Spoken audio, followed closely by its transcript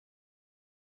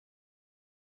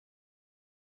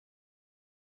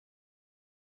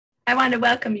I want to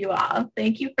welcome you all.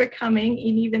 Thank you for coming.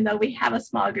 And even though we have a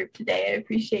small group today, I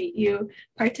appreciate you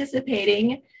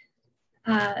participating.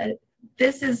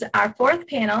 This is our fourth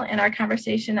panel in our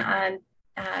conversation on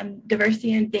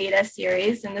diversity and data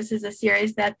series. And this is a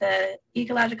series that the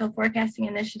Ecological Forecasting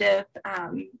Initiative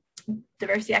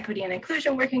Diversity, Equity, and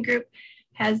Inclusion Working Group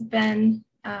has been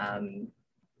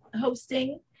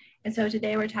hosting. And so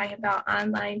today we're talking about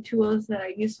online tools that are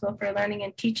useful for learning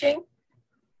and teaching.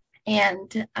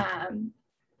 And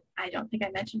I don't think I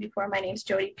mentioned before, my name is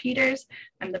Jody Peters.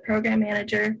 I'm the program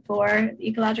manager for the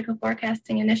Ecological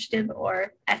Forecasting Initiative,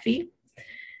 or EFI.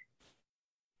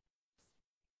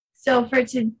 So for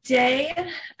today,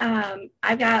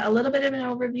 I've got a little bit of an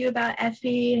overview about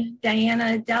EFI.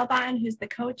 Diana Delbon, who's the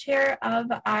co-chair of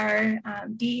our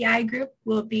DEI group,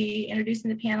 will be introducing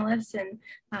the panelists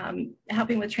and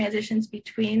helping with transitions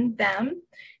between them.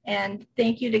 And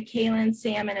thank you to Kaylin,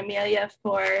 Sam, and Amelia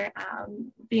for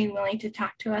being willing to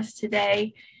talk to us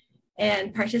today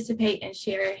and participate and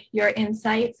share your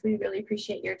insights. We really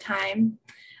appreciate your time.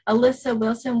 Alyssa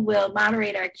Wilson will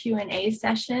moderate our Q&A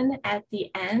session at the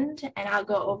end, and I'll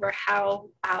go over how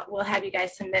we'll have you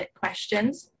guys submit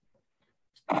questions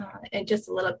in just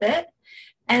a little bit.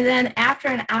 And then after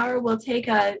an hour, we'll take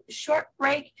a short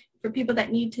break for people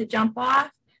that need to jump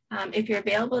off. If you're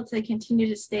available to continue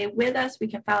to stay with us, we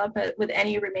can follow up with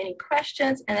any remaining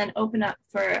questions and then open up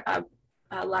for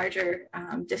a larger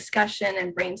discussion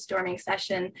and brainstorming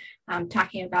session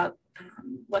talking about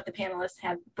what the panelists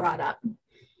have brought up.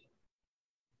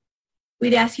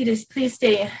 We'd ask you to please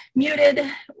stay muted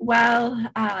while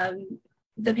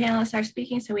the panelists are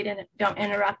speaking so we don't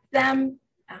interrupt them.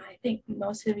 I think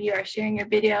most of you are sharing your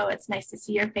video. It's nice to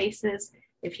see your faces.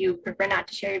 If you prefer not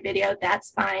to share your video,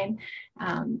 that's fine.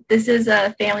 This is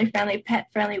a family-friendly,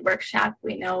 pet-friendly workshop.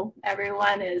 We know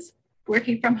everyone is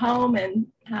working from home and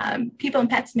people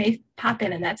and pets may pop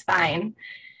in, and that's fine.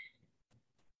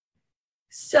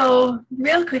 So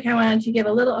real quick, I wanted to give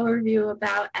a little overview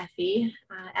about EFI.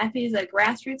 EFI is a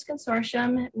grassroots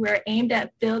consortium. We're aimed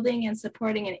at building and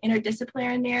supporting an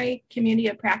interdisciplinary community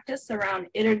of practice around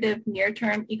iterative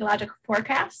near-term ecological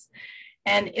forecasts.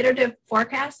 And iterative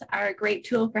forecasts are a great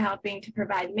tool for helping to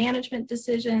provide management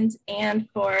decisions and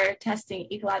for testing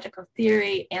ecological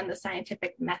theory and the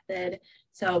scientific method.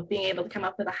 So being able to come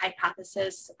up with a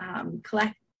hypothesis,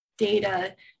 collect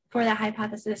data for that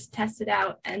hypothesis, test it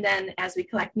out, and then as we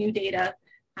collect new data,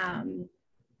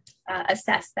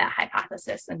 assess that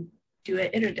hypothesis and do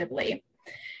it iteratively.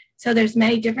 So there's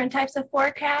many different types of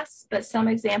forecasts, but some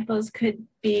examples could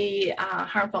be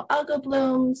harmful algal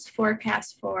blooms,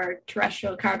 forecasts for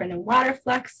terrestrial carbon and water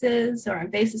fluxes, or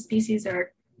invasive species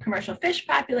or commercial fish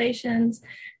populations,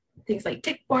 things like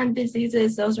tick-borne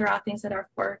diseases. Those are all things that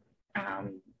are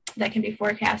that can be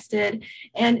forecasted.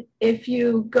 And if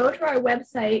you go to our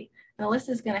website, and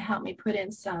Alyssa's going to help me put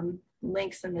in some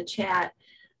links in the chat.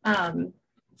 On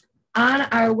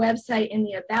our website in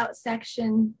the About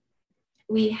section,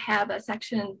 we have a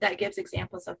section that gives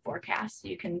examples of forecasts.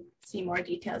 You can see more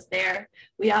details there.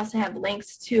 We also have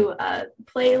links to a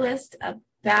playlist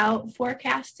about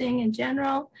forecasting in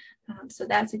general. So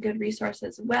that's a good resource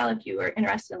as well if you are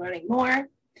interested in learning more.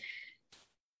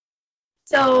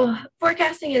 So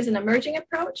forecasting is an emerging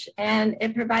approach, and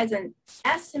it provides an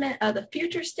estimate of the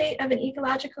future state of an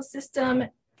ecological system,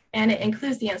 and it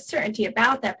includes the uncertainty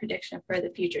about that prediction for the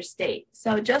future state.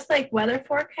 So just like weather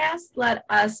forecasts let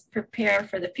us prepare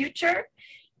for the future,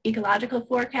 ecological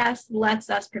forecasts lets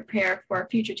us prepare for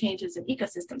future changes in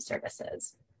ecosystem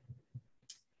services.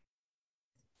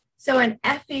 So in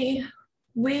EFI,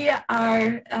 we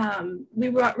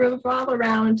revolve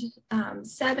around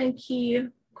 7 key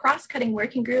cross-cutting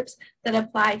working groups that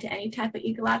apply to any type of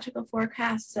ecological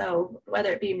forecast. So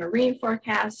whether it be marine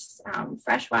forecasts,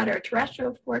 freshwater or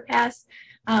terrestrial forecasts,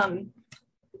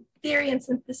 theory and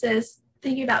synthesis,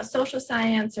 thinking about social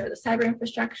science or the cyber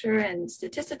infrastructure and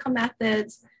statistical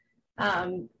methods,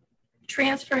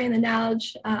 transferring the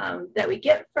knowledge that we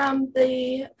get from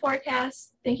the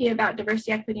forecasts, thinking about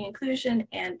diversity, equity, inclusion,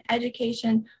 and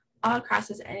education, all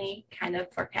crosses any kind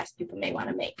of forecast people may want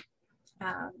to make.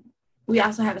 We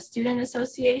also have a student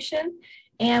association,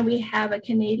 and we have a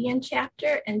Canadian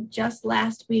chapter, and just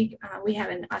last week we have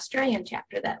an Australian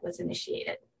chapter that was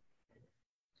initiated.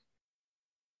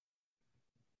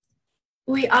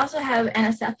 We also have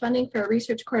NSF funding for a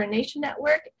research coordination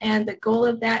network, and the goal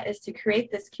of that is to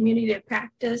create this community of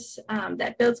practice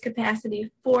that builds capacity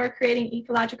for creating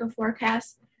ecological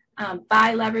forecasts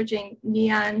by leveraging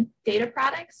NEON data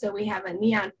products. So we have a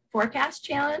NEON forecast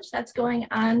challenge that's going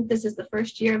on. This is the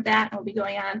first year of that, and will be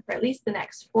going on for at least the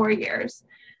next 4 years.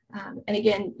 And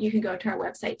again, you can go to our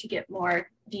website to get more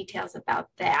details about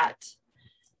that.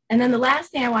 And then the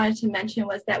last thing I wanted to mention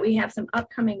was that we have some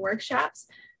upcoming workshops.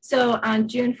 So on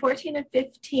June 14 and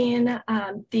 15,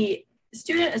 the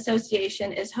Student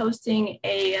Association is hosting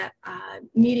a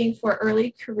meeting for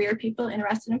early career people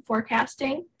interested in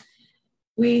forecasting.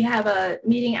 We have a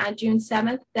meeting on June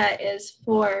 7th that is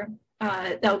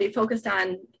that will be focused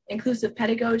on inclusive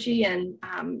pedagogy and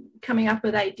coming up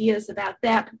with ideas about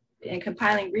that and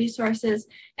compiling resources.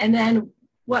 And then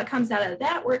what comes out of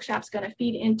that workshop is going to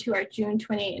feed into our June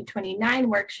 28 and 29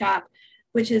 workshop,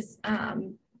 which is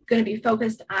going to be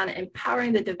focused on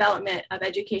empowering the development of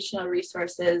educational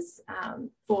resources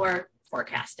for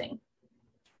forecasting.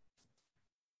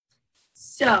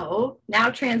 So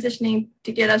now transitioning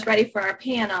to get us ready for our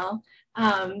panel,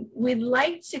 we'd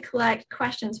like to collect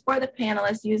questions for the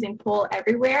panelists using Poll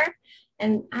Everywhere.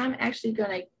 And I'm actually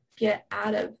going to get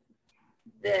out of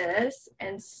this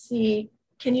and see,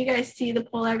 can you guys see the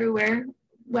Poll Everywhere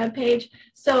webpage?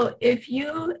 So if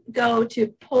you go to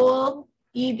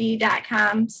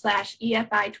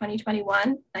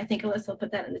pollev.com/EFI2021, I think Alyssa will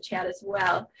put that in the chat as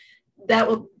well, that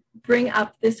will bring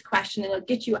up this question and it'll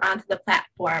get you onto the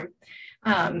platform.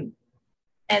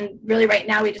 And really right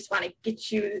now we just want to get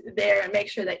you there and make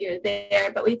sure that you're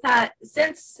there. But we thought,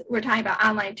 since we're talking about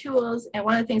online tools, and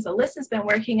one of the things Alyssa's been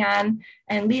working on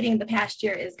and leading the past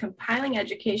year is compiling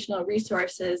educational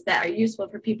resources that are useful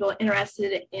for people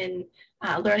interested in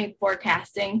learning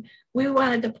forecasting, we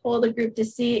wanted to poll the group to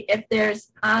see if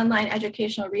there's online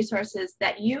educational resources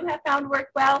that you have found work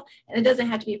well. And it doesn't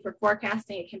have to be for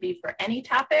forecasting, it can be for any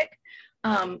topic.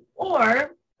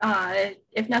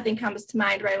 If nothing comes to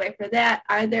mind right away for that,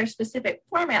 are there specific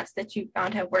formats that you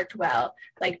found have worked well,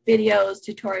 like videos,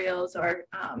 tutorials, or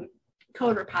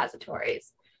code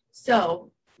repositories?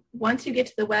 So once you get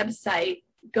to the website,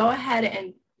 go ahead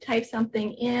and type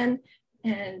something in.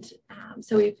 And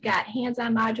so we've got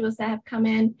hands-on modules that have come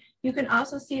in. You can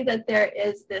also see that there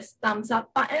is this thumbs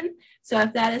up button. So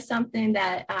if that is something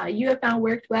that you have found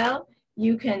worked well,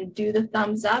 you can do the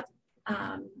thumbs up.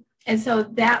 And so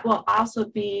that will also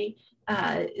be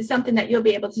something that you'll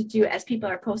be able to do as people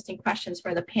are posting questions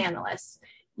for the panelists.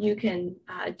 You can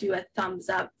do a thumbs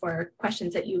up for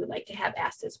questions that you would like to have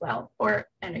asked as well, or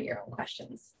enter your own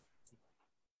questions.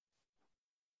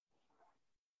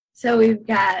 So we've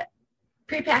got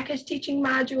prepackaged teaching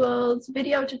modules,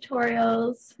 video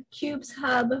tutorials, Cubes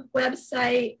Hub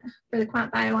website for the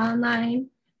QuantBio Online,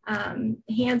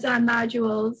 hands-on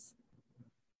modules.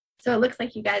 So it looks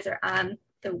like you guys are on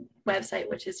the website,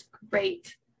 which is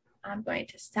great. I'm going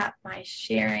to stop my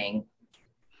sharing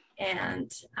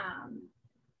and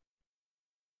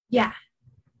yeah.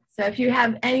 So if you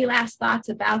have any last thoughts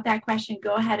about that question,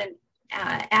 go ahead and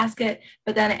ask it.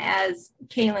 But then as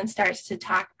Kaylin starts to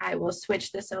talk, I will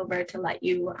switch this over to let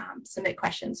you submit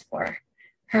questions for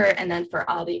her and then for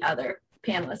all the other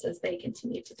panelists as they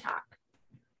continue to talk.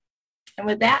 And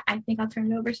with that, I think I'll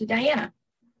turn it over to Diana.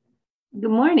 Good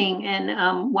morning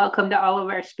and welcome to all of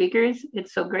our speakers.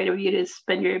 It's so great of you to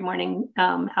spend your morning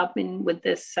helping with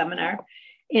this seminar.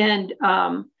 And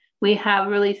we have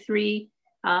really three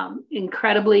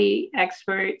incredibly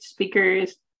expert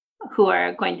speakers who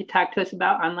are going to talk to us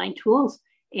about online tools.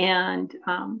 And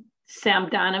Sam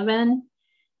Donovan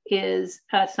is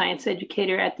a science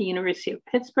educator at the University of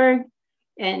Pittsburgh,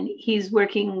 and he's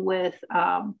working with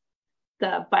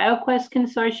the BioQuest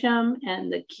Consortium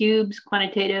and the CUBES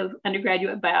Quantitative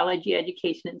Undergraduate Biology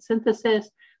Education and Synthesis.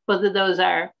 Both of those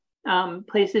are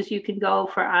places you can go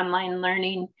for online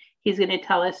learning. He's going to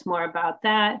tell us more about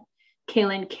that.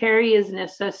 Kaylin Carey is an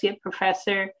associate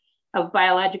professor of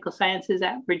biological sciences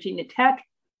at Virginia Tech,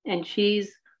 and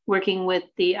she's working with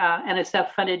the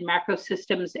NSF-funded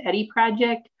Macrosystems EDDI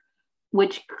project,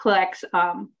 which collects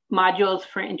modules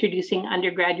for introducing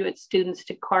undergraduate students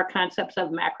to core concepts of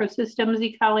macrosystems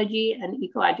ecology and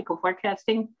ecological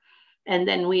forecasting. And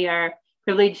then we are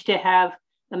privileged to have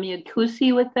Amia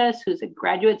Kusi with us, who's a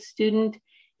graduate student,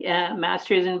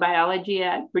 master's in biology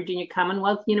at Virginia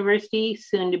Commonwealth University,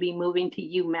 soon to be moving to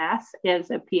UMass as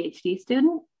a PhD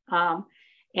student.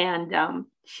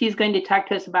 She's going to talk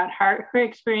to us about her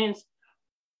experience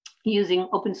using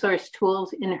open source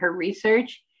tools in her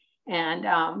research and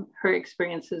her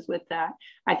experiences with that.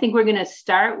 I think we're going to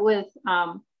start with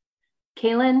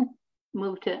Kaylin,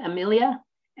 move to Amelia,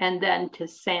 and then to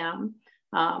Sam.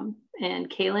 And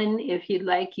Kaylin, if you'd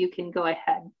like, you can go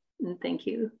ahead. And thank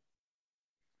you.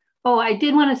 Oh, I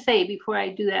did want to say before I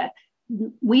do that,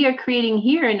 we are creating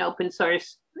here an open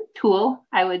source tool,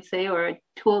 I would say, or a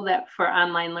tool that for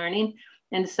online learning.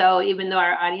 And so even though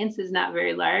our audience is not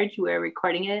very large, we're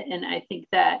recording it. And I think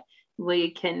that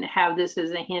we can have this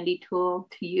as a handy tool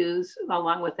to use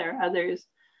along with our others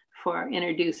for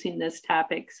introducing this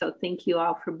topic. So thank you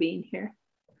all for being here.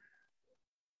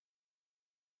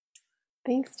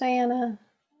 Thanks, Diana.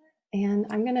 And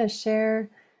I'm going to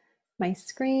share my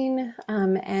screen.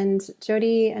 And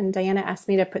Jody and Diana asked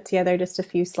me to put together just a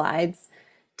few slides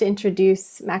to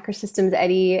introduce Macrosystems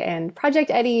EDDI and Project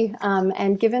EDDI.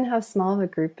 And given how small of a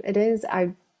group it is,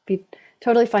 I'd be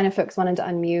totally fine if folks wanted to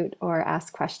unmute or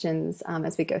ask questions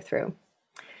as we go through.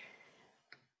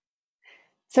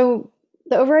 So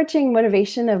the overarching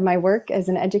motivation of my work as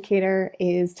an educator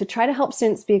is to try to help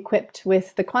students be equipped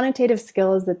with the quantitative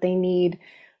skills that they need,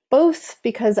 both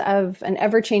because of an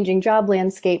ever-changing job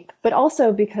landscape, but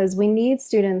also because we need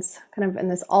students kind of in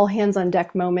this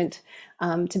all-hands-on-deck moment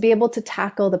to be able to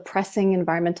tackle the pressing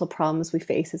environmental problems we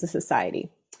face as a society.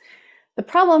 The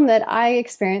problem that I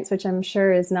experience, which I'm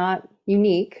sure is not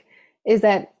unique, is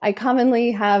that I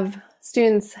commonly have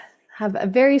students have a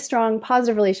very strong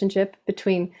positive relationship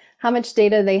between how much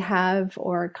data they have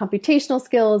or computational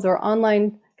skills or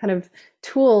online kind of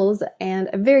tools and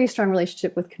a very strong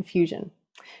relationship with confusion.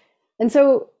 And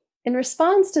so in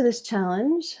response to this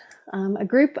challenge, a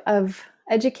group of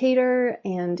educator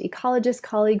and ecologist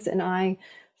colleagues and I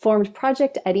formed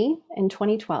Project EDDI in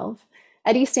 2012.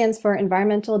 EDDI stands for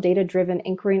Environmental Data-Driven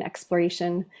Inquiry and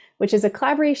Exploration, which is a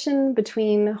collaboration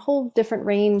between a whole different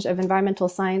range of environmental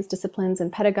science disciplines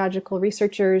and pedagogical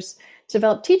researchers to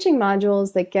develop teaching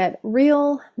modules that get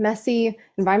real, messy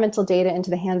environmental data into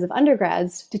the hands of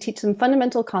undergrads to teach them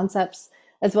fundamental concepts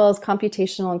as well as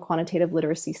computational and quantitative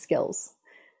literacy skills.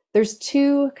 There's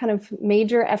two kind of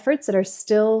major efforts that are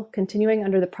still continuing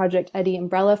under the Project EDDI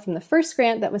umbrella from the first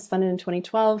grant that was funded in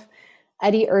 2012,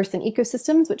 EDDI Earth and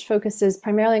Ecosystems, which focuses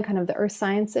primarily on kind of the earth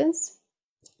sciences,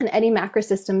 and EDDI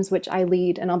Macrosystems, which I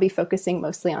lead and I'll be focusing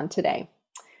mostly on today.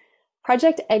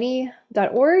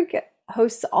 ProjectEDDI.org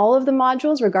hosts all of the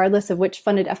modules, regardless of which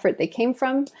funded effort they came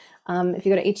from. If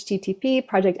you go to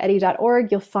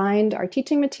http://projecteddi.org, you'll find our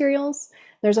teaching materials.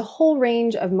 There's a whole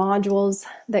range of modules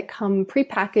that come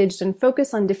prepackaged and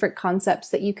focus on different concepts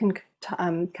that you can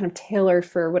kind of tailor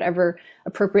for whatever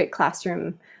appropriate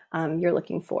classroom you're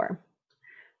looking for.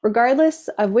 Regardless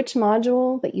of which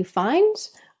module that you find,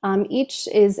 each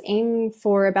is aimed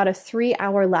for about a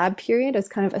 3-hour lab period as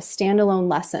kind of a standalone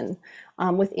lesson.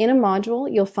 Within a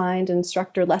module, you'll find an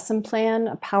instructor lesson plan,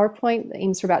 a PowerPoint that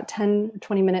aims for about 10 or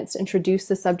 20 minutes to introduce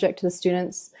the subject to the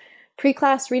students,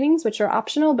 pre-class readings, which are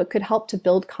optional but could help to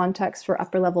build context for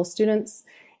upper-level students,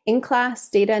 in-class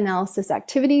data analysis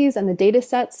activities and the data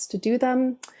sets to do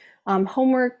them,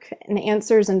 homework and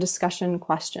answers and discussion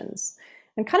questions.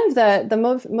 And kind of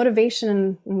the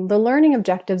motivation and the learning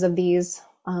objectives of these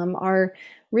are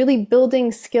really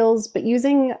building skills, but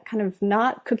using kind of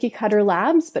not cookie cutter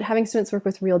labs, but having students work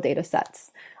with real data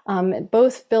sets,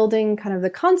 both building kind of the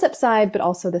concept side, but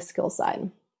also the skill side.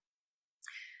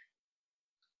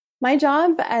 My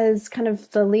job as kind of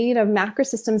the lead of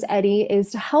Macrosystems EDDI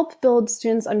is to help build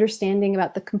students' understanding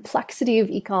about the complexity of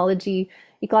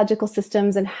ecological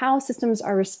systems and how systems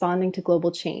are responding to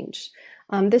global change.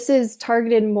 This is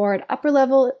targeted more at upper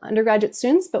level undergraduate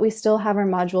students, but we still have our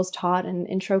modules taught in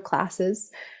intro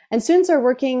classes. And students are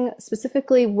working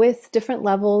specifically with different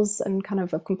levels and kind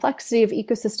of a complexity of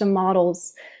ecosystem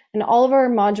models. And all of our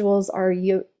modules are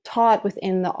taught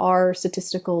within the R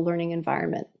statistical learning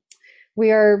environment.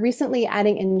 We are recently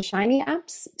adding in Shiny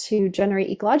apps to generate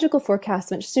ecological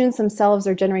forecasts, which students themselves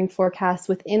are generating forecasts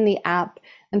within the app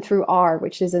and through R,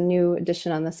 which is a new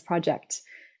addition on this project.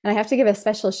 And I have to give a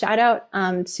special shout out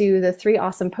to the 3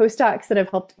 awesome postdocs that have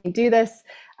helped me do this,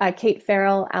 Kate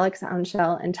Farrell, Alex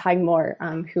Aunshell, and Tig Moore,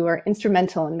 who are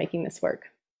instrumental in making this work.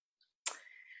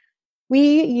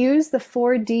 We use the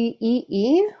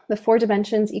 4DEE, the 4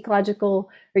 Dimensions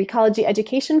Ecology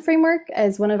Education Framework,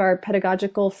 as one of our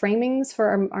pedagogical framings for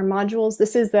our modules.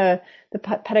 This is the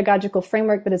pedagogical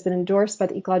framework that has been endorsed by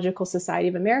the Ecological Society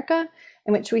of America,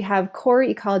 in which we have core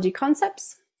ecology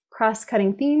concepts,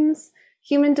 cross-cutting themes,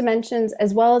 human dimensions,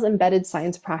 as well as embedded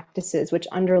science practices, which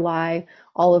underlie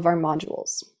all of our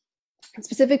modules.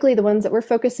 Specifically, the ones that we're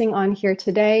focusing on here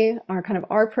today are kind of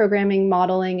R programming,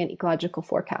 modeling, and ecological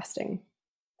forecasting.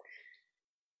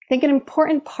 I think an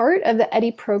important part of the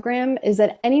EDDI program is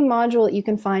that any module that you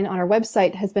can find on our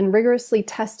website has been rigorously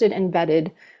tested and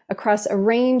vetted across a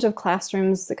range of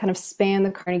classrooms that kind of span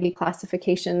the Carnegie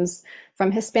classifications,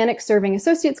 from Hispanic serving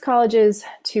associates colleges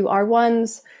to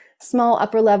R1s, small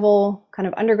upper level kind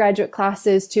of undergraduate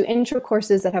classes to intro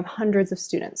courses that have hundreds of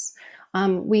students.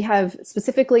 We have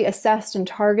specifically assessed and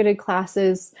targeted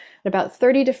classes at about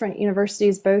 30 different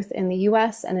universities, both in the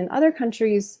US and in other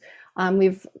countries,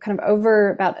 We've kind of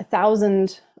over about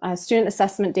 1,000 student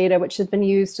assessment data, which has been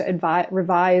used to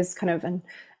revise kind of and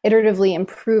iteratively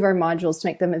improve our modules to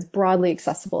make them as broadly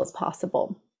accessible as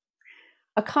possible.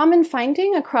 A common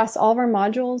finding across all of our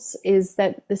modules is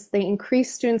that they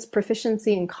increase students'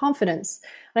 proficiency and confidence.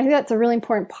 And I think that's a really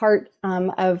important part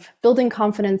of building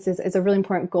confidence is a really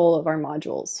important goal of our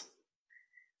modules.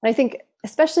 And I think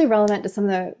especially relevant to some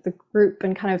of the group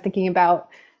and kind of thinking about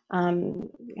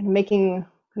making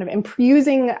kind of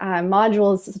using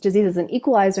modules such as these as an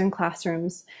equalizer in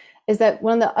classrooms is that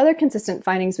one of the other consistent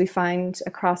findings we find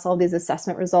across all these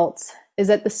assessment results is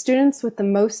that the students with the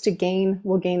most to gain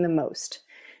will gain the most,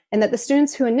 and that the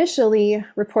students who initially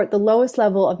report the lowest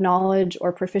level of knowledge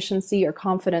or proficiency or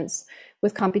confidence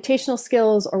with computational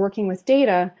skills or working with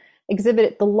data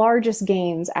exhibit the largest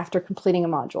gains after completing a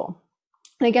module.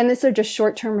 And again, these are just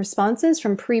short-term responses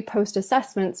from pre-post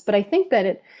assessments, but I think that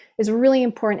it is a really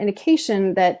important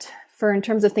indication that in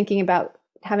terms of thinking about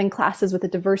having classes with a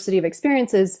diversity of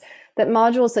experiences, that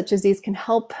modules such as these can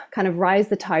help kind of rise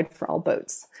the tide for all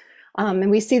boats.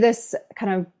 And we see this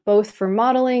kind of both for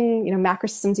modeling,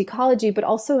 macrosystems ecology, but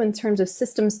also in terms of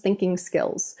systems thinking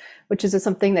skills, which is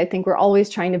something that I think we're always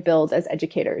trying to build as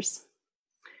educators.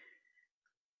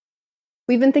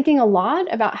 We've been thinking a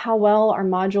lot about how well our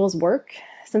modules work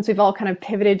since we've all kind of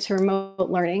pivoted to remote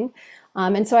learning.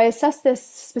 And so I assessed this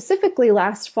specifically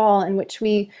last fall, in which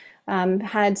we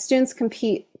had students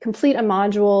complete a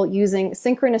module using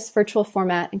synchronous virtual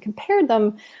format and compared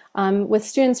them with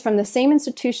students from the same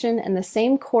institution and the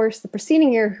same course the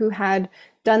preceding year who had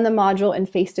done the module in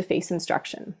face-to-face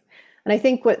instruction. And I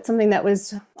think something that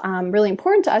was really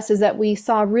important to us is that we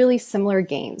saw really similar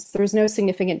gains. There was no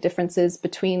significant differences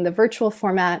between the virtual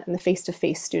format and the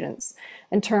face-to-face students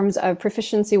in terms of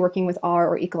proficiency working with R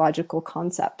or ecological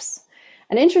concepts.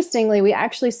 And interestingly, we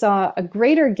actually saw a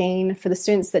greater gain for the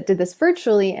students that did this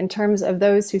virtually in terms of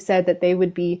those who said that they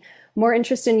would be more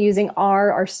interested in using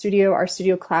R,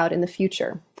 RStudio Cloud in the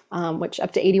future, which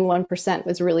up to 81%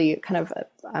 was really kind of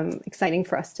exciting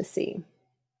for us to see.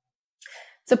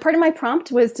 So part of my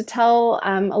prompt was to tell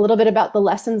a little bit about the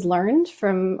lessons learned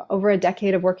from over a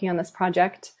decade of working on this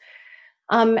project.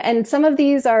 And some of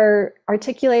these are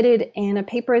articulated in a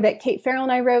paper that Kate Farrell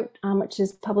and I wrote, which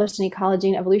is published in Ecology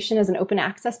and Evolution as an open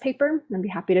access paper. I'd be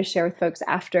happy to share with folks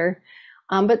after.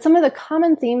 But some of the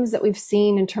common themes that we've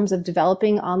seen in terms of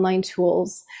developing online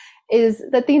tools is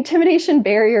that the intimidation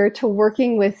barrier to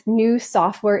working with new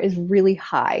software is really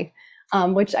high,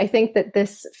 which I think that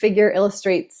this figure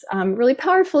illustrates really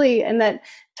powerfully, and that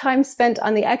time spent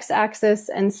on the x-axis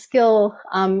and skill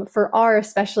for R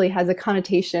especially has a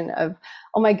connotation of,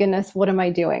 oh my goodness, what am I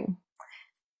doing?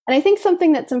 And I think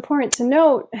something that's important to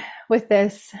note with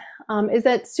this is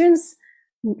that students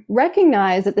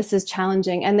recognize that this is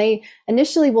challenging, and they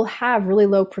initially will have really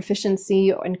low proficiency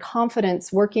and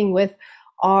confidence working with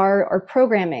R or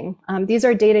programming. These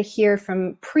are data here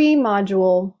from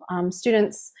pre-module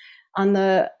students. On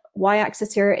the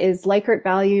y-axis here is Likert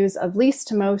values of least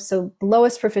to most, so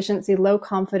lowest proficiency, low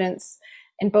confidence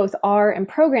in both R and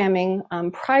programming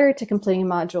prior to completing a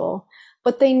module.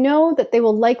 But they know that they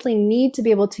will likely need to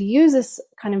be able to use this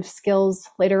kind of skills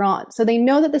later on. So they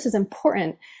know that this is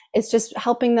important. It's just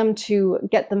helping them to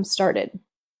get them started.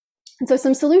 And so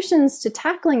some solutions to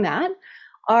tackling that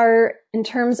are in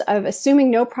terms of assuming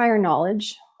no prior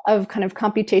knowledge of kind of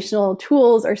computational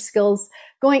tools or skills,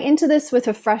 going into this with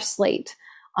a fresh slate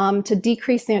to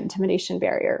decrease the intimidation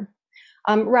barrier.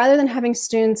 Rather than having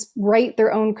students write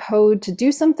their own code to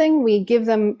do something, we give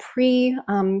them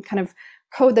kind of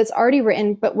code that's already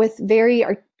written, but with very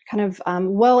kind of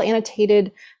well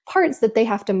annotated parts that they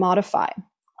have to modify.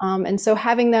 And so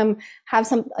having them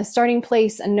have a starting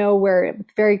place and know where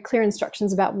very clear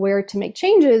instructions about where to make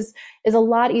changes is a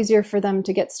lot easier for them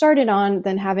to get started on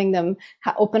than having them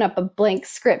open up a blank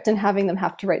script and having them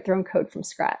have to write their own code from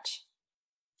scratch.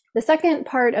 The second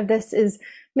part of this is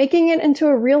making it into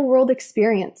a real world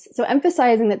experience. So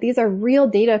emphasizing that these are real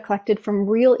data collected from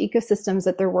real ecosystems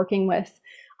that they're working with.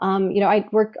 I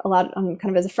work a lot on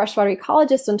kind of as a freshwater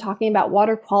ecologist and talking about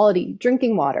water quality,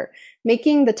 drinking water,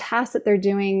 making the tasks that they're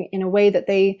doing in a way that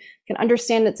they can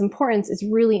understand its importance is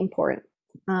really important.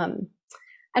 And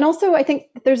also, I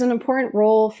think that there's an important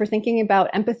role for thinking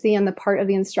about empathy on the part of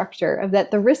the instructor, of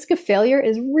that the risk of failure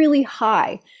is really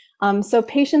high. So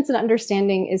patience and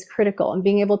understanding is critical, and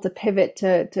being able to pivot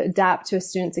to adapt to a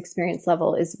student's experience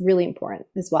level is really important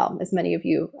as well, as many of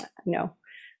you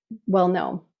well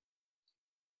know.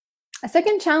 A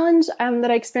second challenge that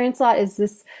I experience a lot is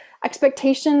this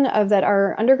expectation of that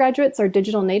our undergraduates are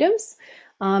digital natives,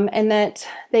 and that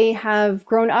they have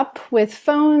grown up with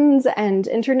phones and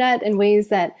internet in ways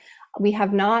that We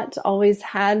have not always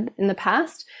had in the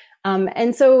past.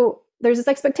 And so there's this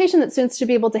expectation that students should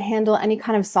be able to handle any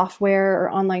kind of software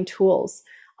or online tools.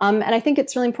 And I think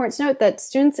it's really important to note that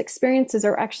students' experiences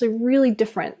are actually really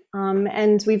different.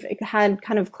 And we've had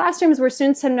kind of classrooms where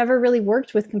students have never really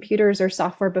worked with computers or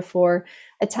software before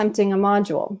attempting a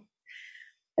module.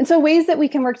 And so ways that we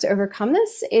can work to overcome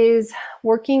this is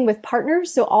working with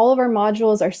partners. So all of our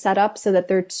modules are set up so that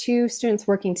there are two students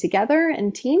working together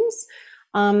in teams.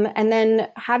 And then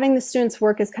having the students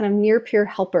work as kind of near peer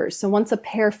helpers. So once a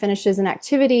pair finishes an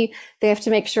activity, they have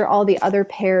to make sure all the other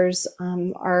pairs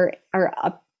are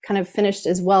up, kind of finished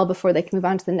as well before they can move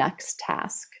on to the next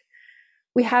task.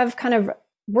 We have kind of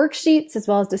worksheets as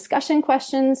well as discussion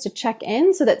questions to check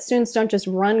in so that students don't just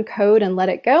run code and let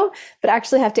it go, but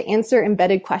actually have to answer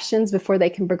embedded questions before they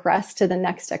can progress to the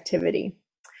next activity.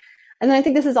 And then I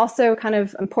think this is also kind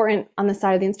of important on the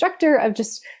side of the instructor of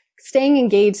just staying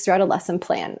engaged throughout a lesson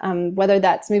plan, whether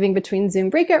that's moving between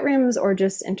Zoom breakout rooms or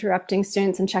just interrupting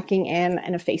students and checking in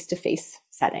a face-to-face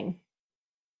setting.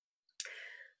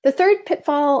 The third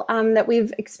pitfall that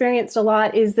we've experienced a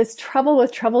lot is this trouble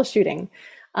with troubleshooting,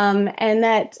 and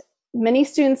that many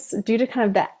students, due to kind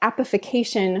of the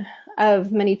appification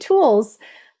of many tools,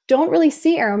 don't really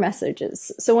see error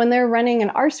messages. So when they're running an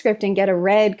R script and get a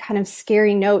red kind of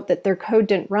scary note that their code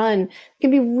didn't run, it can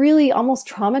be really almost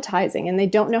traumatizing, and they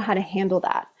don't know how to handle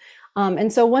that.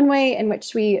 And so one way in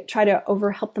which we try to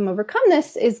help them overcome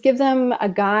this is give them a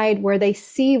guide where they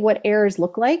see what errors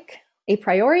look like a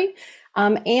priori,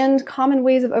 and common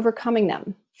ways of overcoming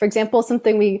them. For example,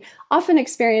 something we often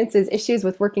experience is issues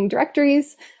with working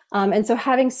directories. And so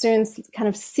having students kind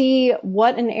of see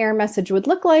what an error message would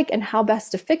look like and how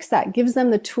best to fix that gives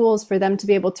them the tools for them to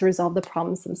be able to resolve the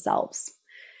problems themselves.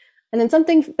 And then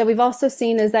something that we've also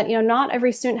seen is that, not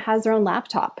every student has their own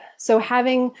laptop. So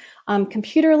having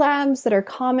computer labs that are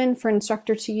common for an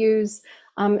instructor to use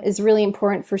is really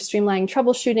important for streamlining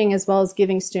troubleshooting, as well as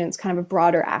giving students kind of a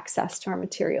broader access to our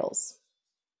materials.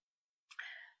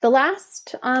 The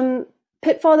last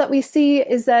pitfall that we see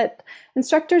is that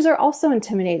instructors are also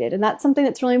intimidated. And that's something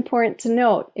that's really important to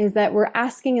note, is that we're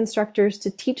asking instructors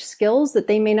to teach skills that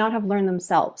they may not have learned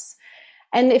themselves.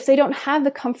 And if they don't have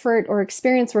the comfort or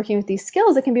experience working with these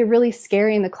skills, it can be really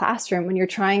scary in the classroom when you're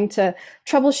trying to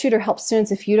troubleshoot or help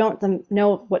students if you don't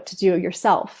know what to do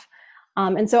yourself.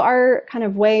 And so our kind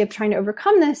of way of trying to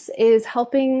overcome this is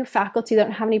helping faculty that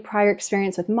don't have any prior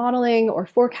experience with modeling or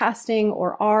forecasting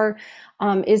or R,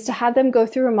 is to have them go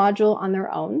through a module on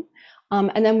their own.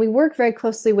 And then we work very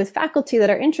closely with faculty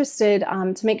that are interested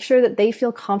to make sure that they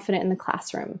feel confident in the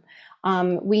classroom.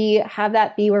 We have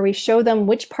that be where we show them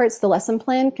which parts of the lesson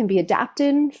plan can be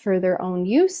adapted for their own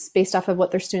use based off of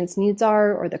what their students' needs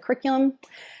are or the curriculum.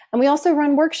 And we also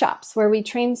run workshops where we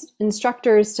train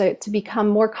instructors to become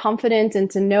more confident and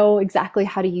to know exactly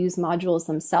how to use modules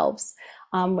themselves,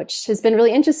 which has been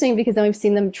really interesting because then we've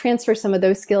seen them transfer some of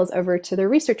those skills over to their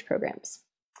research programs.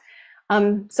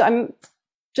 So I'm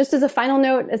just as a final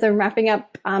note, as I'm wrapping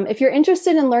up, if you're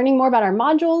interested in learning more about our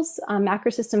modules,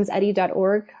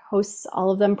 macrosystemseddy.org hosts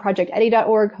all of them.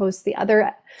 projecteddy.org hosts the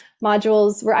other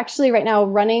modules. We're actually right now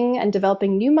running and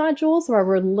developing new modules where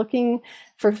we're looking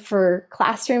for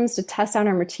classrooms to test out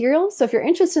our materials. So if you're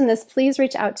interested in this, please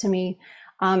reach out to me.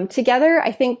 Together,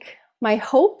 I think my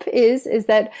hope is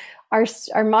that our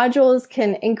modules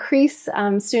can increase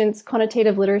students'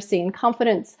 quantitative literacy and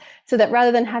confidence so that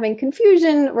rather than having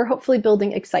confusion, we're hopefully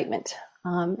building excitement.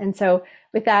 And so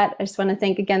with that, I just want to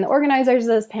thank again the organizers of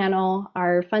this panel,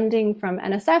 our funding from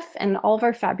NSF, and all of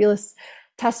our fabulous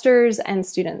testers and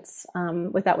students,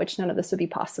 without which none of this would be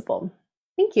possible.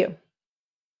 Thank you.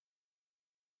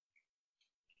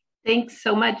 Thanks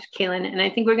so much, Kaylin. And I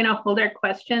think we're going to hold our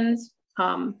questions,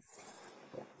 but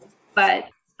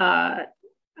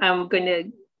I'm going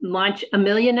to launch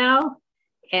Amelia now,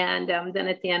 and then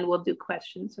at the end we'll do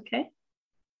questions, okay?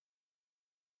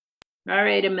 All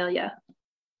right, Amelia.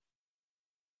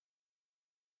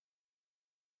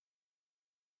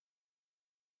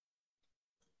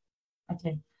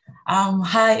 Okay.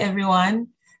 Hi, everyone.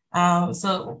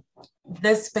 So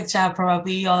this picture,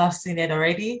 probably you all have seen it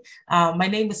already. My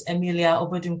name is Emilia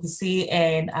Obodumkusi,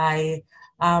 and I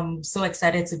am so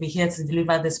excited to be here to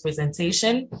deliver this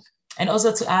presentation. And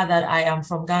also to add that I am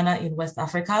from Ghana in West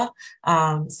Africa.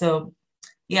 So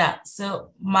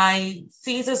my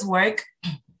thesis work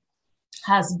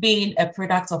has been a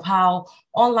product of how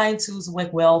online tools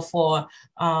work well for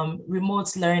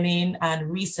remote learning and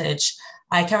research.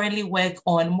 I currently work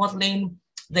on modeling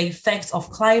the effects of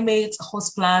climate,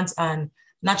 host plants, and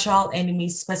natural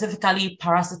enemies, specifically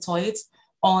parasitoids,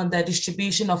 on the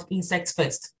distribution of insect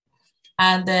pests.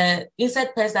 And the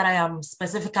insect pests that I am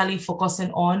specifically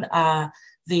focusing on are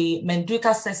the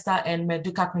Menduca sesta and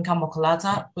Menduca quincca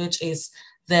maculata, which is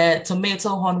the tomato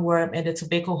hornworm and the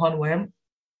tobacco hornworm.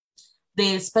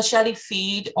 They especially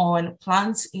feed on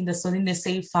plants in the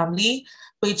Solanaceae family,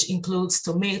 which includes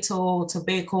tomato,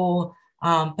 tobacco,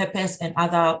 peppers, and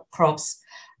other crops.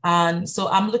 And so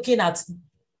I'm looking at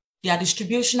their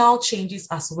distributional changes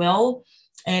as well,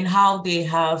 and how they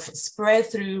have spread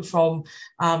through from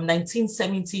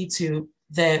 1970 to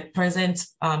the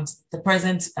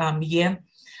present year.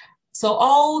 So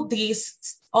all these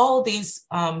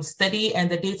study and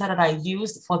the data that I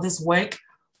used for this work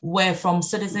were from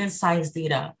citizen science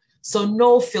data. So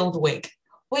no field work,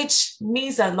 which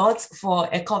means a lot for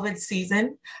a COVID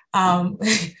season.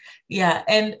 Yeah,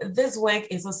 and this work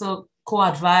is also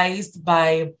co-advised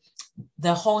by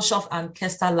the Holshoff and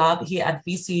Kester lab here at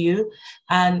VCU.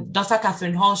 And Dr.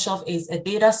 Catherine Holshoff is a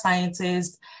data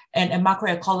scientist and a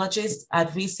macroecologist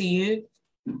at VCU.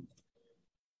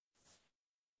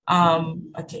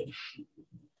 Okay,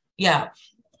 yeah.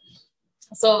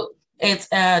 So it's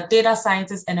a data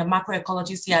scientist and a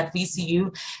macroecologist here at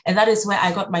VCU. And that is where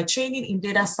I got my training in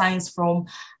data science from.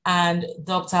 And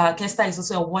Dr. Kester is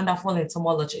also a wonderful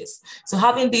entomologist. So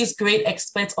having these great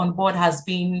experts on board has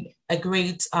been a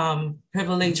great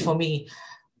privilege for me.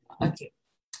 Okay.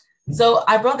 So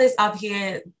I brought this up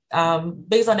here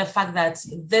based on the fact that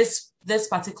this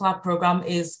particular program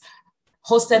is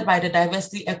hosted by the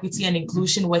Diversity, Equity, and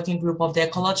Inclusion Working Group of the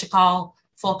Ecological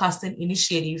Forecasting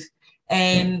Initiative.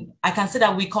 And I can say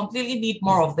that we completely need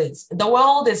more of this. The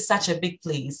world is such a big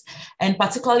place, and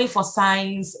particularly for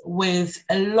science with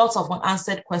a lot of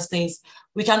unanswered questions,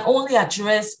 we can only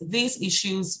address these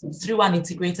issues through an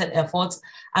integrated effort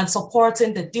and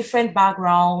supporting the different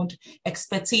background,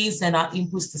 expertise, and our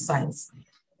inputs to science.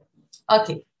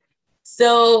 Okay,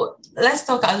 so let's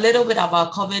talk a little bit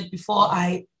about COVID before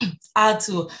I add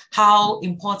to how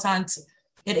important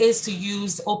it is to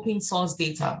use open source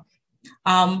data.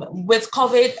 With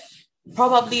COVID,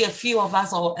 probably a few of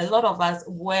us or a lot of us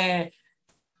were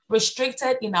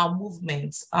restricted in our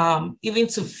movements, even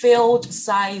to field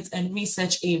sites and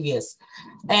research areas.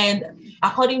 And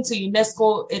according to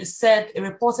UNESCO, it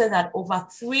reported that over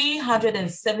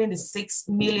 376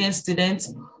 million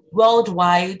students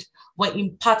worldwide were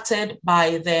impacted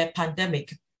by the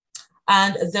pandemic.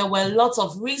 And there were lots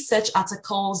of research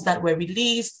articles that were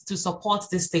released to support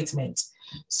this statement.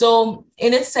 So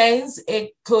in a sense,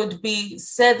 it could be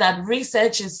said that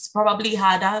research is probably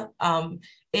harder,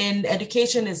 and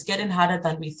education is getting harder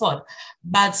than we thought.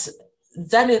 But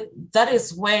that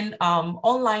is when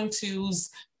online tools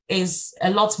is a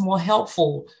lot more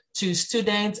helpful to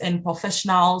students and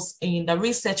professionals in the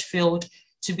research field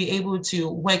to be able to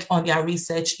work on their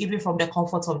research, even from the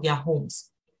comfort of their homes.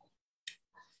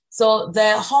 So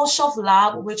the Holshoff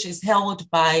Lab, which is held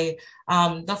by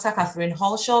Dr. Catherine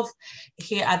Holshoff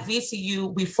here at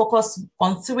VCU, we focus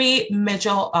on three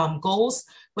major goals,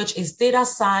 which is data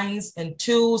science and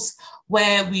tools,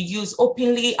 where we use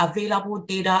openly available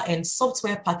data and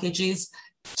software packages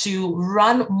to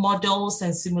run models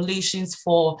and simulations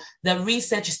for the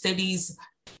research studies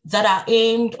that are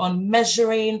aimed on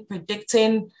measuring,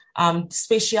 predicting both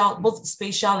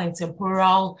spatial and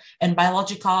temporal and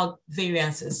biological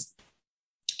variances.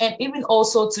 And even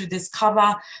also to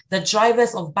discover the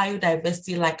drivers of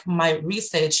biodiversity, like my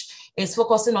research is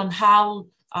focusing on how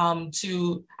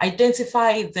to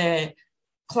identify the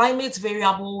climate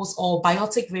variables or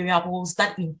biotic variables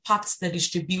that impact the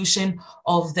distribution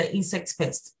of the insect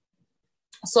pest.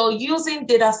 So using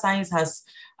data science has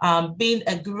been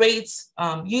a great,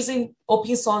 using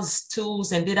open source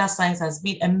tools and data science has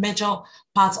been a major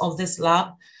part of this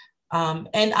lab. And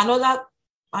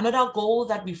another goal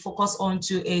that we focus on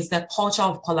too is the culture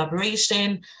of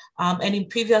collaboration. And in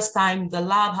previous time, the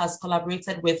lab has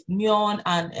collaborated with Neon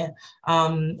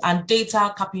and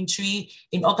Data Carpentry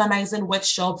in organizing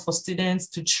workshops for students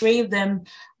to train them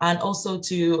and also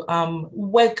to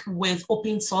work with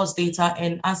open source data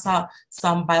and answer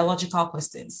some biological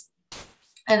questions.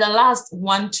 And the last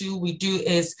one too we do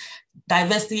is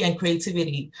diversity and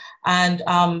creativity. And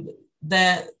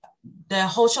the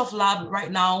Holshoff Lab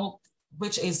right now,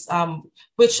 which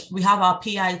we have our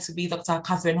PI to be Dr.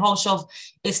 Catherine Holshoff,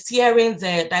 is steering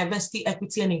the Diversity,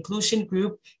 Equity, and Inclusion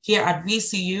group here at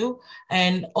VCU.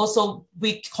 And also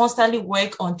we constantly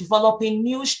work on developing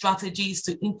new strategies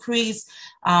to increase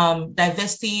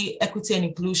diversity, equity, and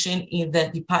inclusion in the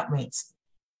department.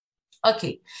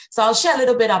 Okay, so I'll share a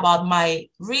little bit about my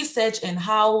research and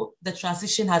how the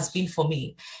transition has been for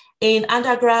me. In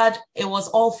undergrad, it was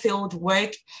all field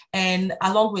work, and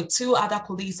along with two other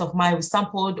colleagues of mine, we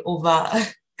sampled over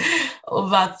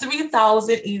over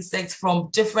 3,000 insects from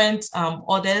different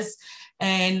orders,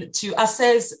 and to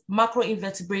assess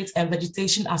macroinvertebrates and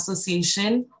vegetation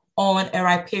association on a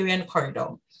riparian corridor.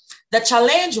 The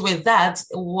challenge with that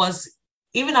was,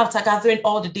 even after gathering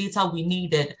all the data we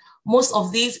needed, most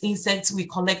of these insects we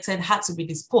collected had to be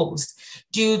disposed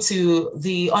due to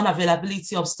the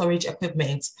unavailability of storage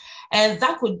equipment. And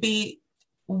that could be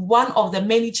one of the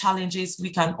many challenges we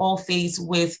can all face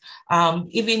with,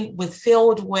 even with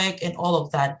field work and all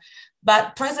of that.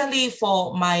 But presently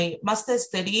for my master's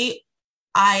study,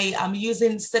 I am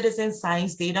using citizen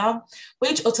science data,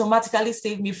 which automatically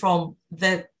saved me from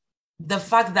the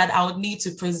fact that I would need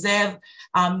to preserve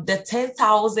the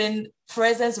 10,000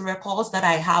 presence records that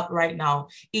I have right now,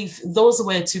 if those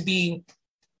were to be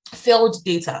field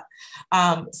data.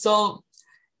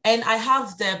 And I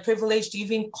have the privilege to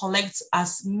even collect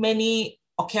as many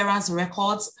occurrence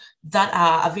records that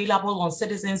are available on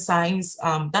citizen science,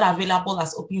 that are available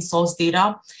as open source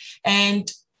data,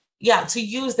 and yeah, to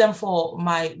use them for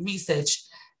my research.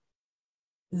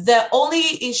 The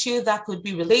only issue that could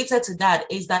be related to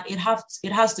that is that it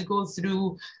has to go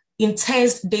through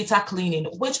intense data cleaning,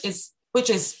 which is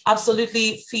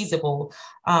absolutely feasible.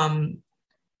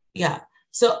 Yeah.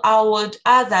 So I would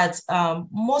add that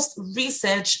most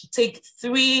research take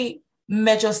 3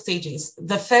 major stages.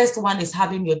 The first one is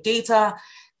having your data,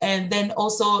 and then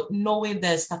also knowing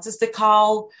the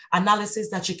statistical analysis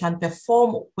that you can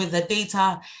perform with the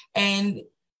data. And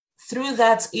through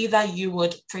that, either you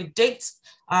would predict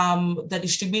the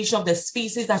distribution of the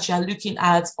species that you're looking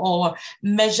at, or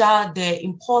measure the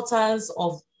importance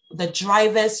of the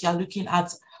drivers you're looking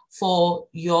at for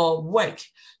your work.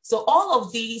 So all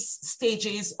of these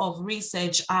stages of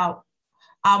research are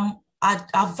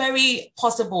very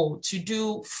possible to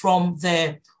do from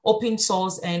the open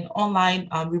source and online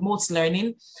remote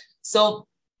learning. So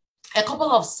a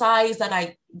couple of sites that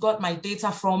I got my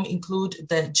data from include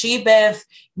the GBEF,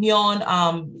 NEON,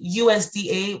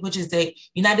 USDA, which is the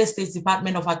United States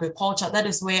Department of Agriculture. That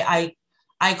is where I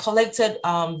collected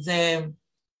the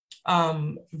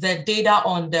data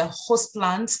on the host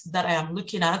plants that I am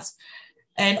looking at,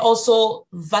 and also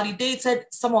validated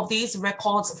some of these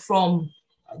records from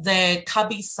the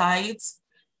CABI sites,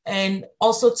 and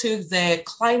also took the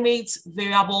climate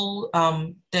variable,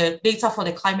 the data for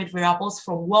the climate variables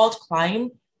from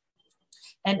WorldClim.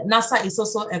 And NASA is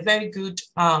also a very good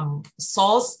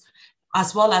source,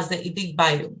 as well as the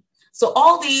IDIGBio. So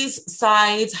all these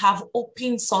sites have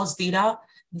open source data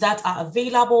that are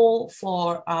available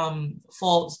for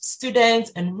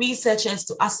students and researchers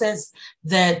to access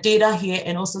the data here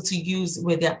and also to use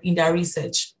in their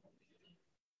research.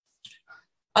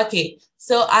 Okay,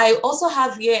 so I also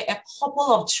have here a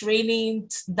couple of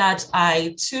trainings that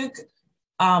I took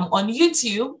on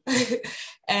YouTube,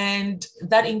 and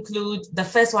that include, the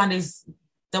first one is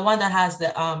the one that has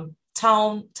the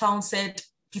Townsend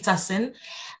Peterson,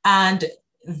 and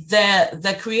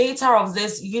the creator of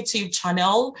this YouTube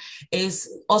channel is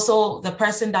also the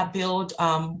person that built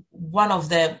one of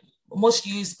the most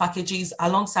used packages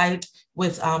alongside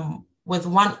with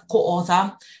one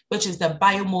co-author, which is the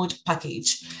BioMode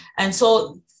package. And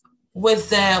so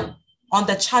on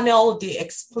the channel, they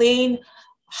explain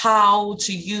how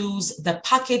to use the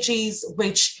packages,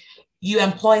 which you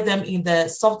employ them in the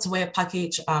software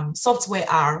package, software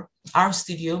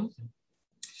RStudio,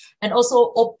 and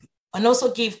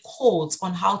also give codes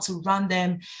on how to run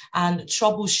them and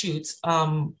troubleshoot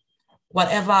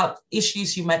whatever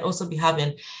issues you might also be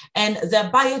having. And the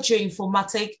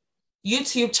Biogeoinformatics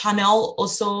YouTube channel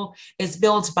also is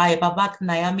built by Babak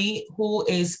Naomi, who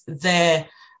is who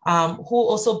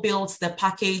also built the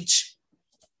package,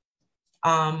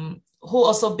 who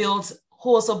also built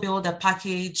the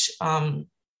package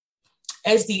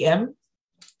SDM,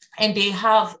 and they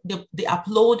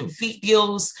upload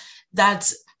videos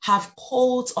that have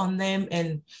codes on them,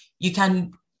 and you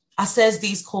can access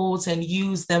these codes and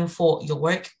use them for your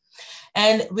work.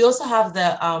 And we also have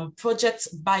the Project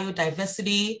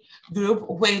Biodiversity group,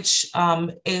 which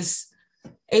is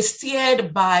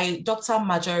steered by Dr.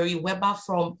 Marjorie Weber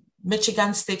from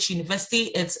Michigan State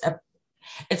University. It's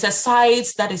a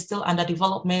site that is still under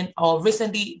development, or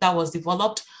recently that was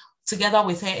developed together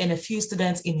with her and a few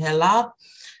students in her lab.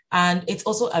 And it's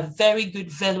also a very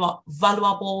good,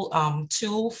 valuable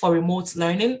tool for remote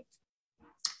learning.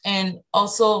 And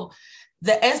also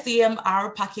the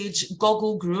SDMR package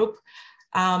Google group.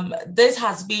 This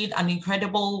has been an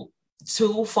incredible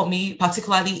tool for me,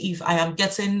 particularly if I am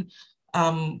getting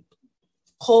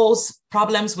cause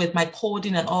problems with my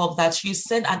coding and all of that, you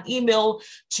send an email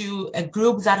to a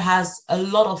group that has a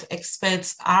lot of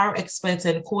experts, our experts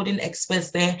and coding experts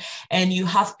there, and you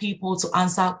have people to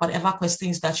answer whatever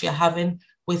questions that you're having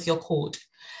with your code.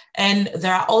 And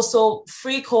there are also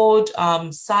free code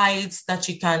sites that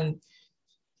you can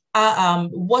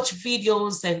watch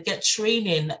videos and get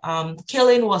training.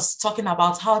 Kaylin was talking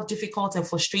about how difficult and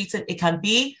frustrating it can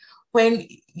be when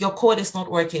your code is not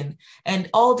working. And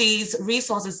all these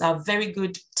resources are very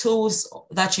good tools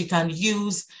that you can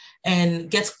use and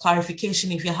get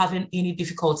clarification if you're having any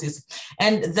difficulties.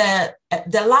 And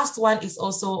the last one is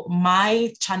also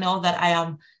my channel that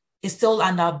is still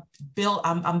under build.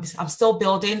 I'm still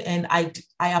building, and I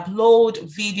upload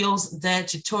videos there,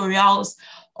 tutorials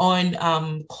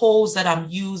on codes that I'm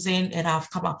using and I've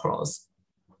come across.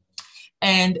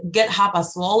 And GitHub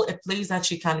as well, a place that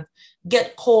you can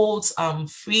get codes,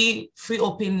 free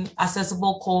open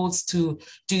accessible codes to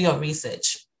do your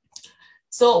research.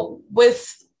 So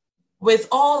with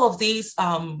all of these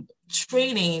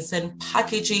trainings and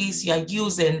packages you're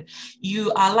using,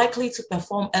 you are likely to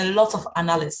perform a lot of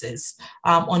analysis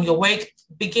on your work,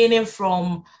 beginning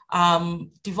from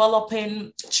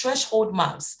developing threshold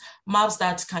maps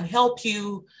that can help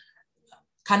you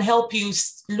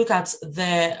look at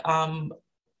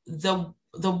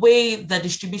the way the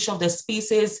distribution of the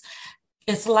species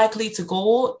is likely to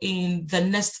go in the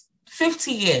next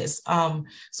 50 years.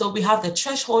 So we have the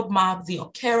threshold map, the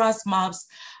occurrence maps,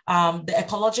 the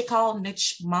ecological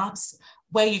niche maps,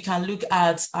 where you can look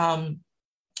at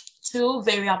two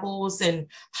variables and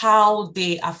how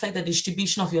they affect the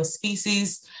distribution of your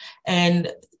species,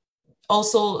 and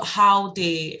also how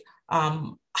they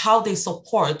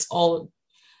support or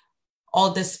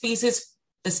the species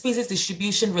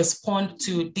distribution respond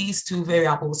to these two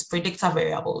variables, predictor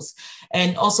variables,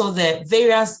 and also the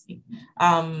variance,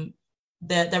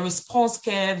 the response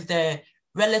curve, the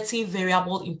relative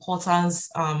variable importance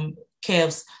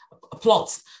curves,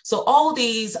 plots. So all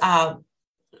these are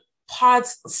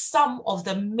some of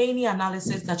the many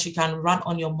analysis that you can run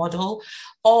on your model,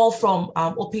 all from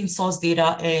open source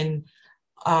data and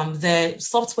the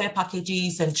software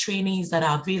packages and trainings that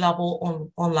are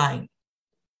available online.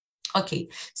 Okay,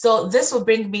 so this will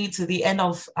bring me to the end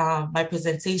of my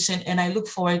presentation, and I look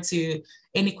forward to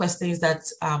any questions that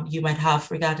you might have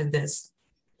regarding this.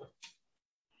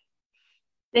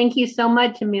 Thank you so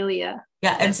much, Amelia.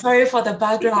 Yeah, and sorry for the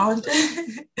background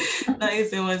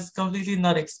noise. It was completely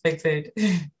not expected.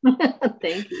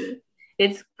 Thank you.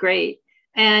 It's great.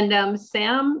 And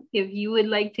Sam, if you would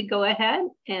like to go ahead,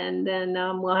 and then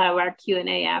we'll have our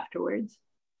Q&A afterwards.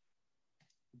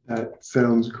 That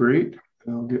sounds great.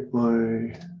 I'll get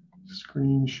my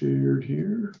screen shared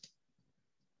here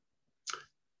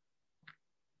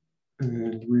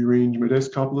and rearrange my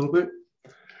desktop a little bit.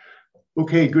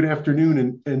 Okay, good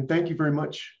afternoon, and thank you very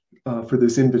much for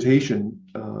this invitation.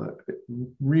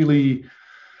 Really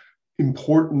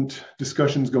important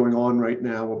discussions going on right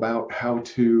now about how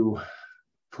to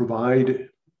provide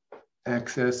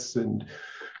access and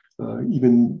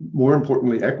even more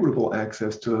importantly, equitable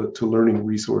access to learning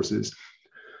resources.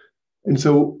 And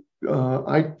so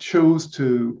I chose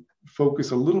to focus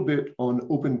a little bit on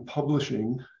open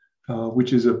publishing,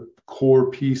 which is a core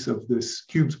piece of this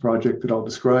CUBES project that I'll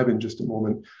describe in just a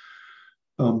moment,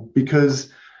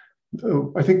 because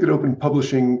I think that open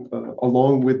publishing,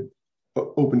 along with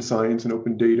open science and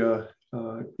open data,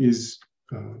 is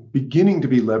beginning to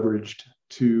be leveraged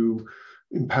to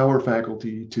empower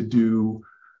faculty to do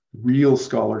real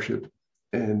scholarship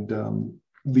and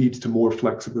leads to more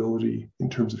flexibility in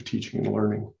terms of teaching and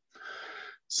learning.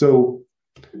 So,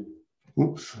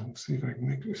 oops, let's see if I can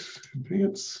make this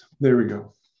advance. There we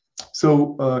go.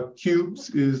 So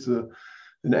CUBES is an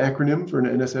acronym for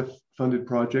an NSF-funded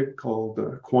project called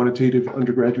Quantitative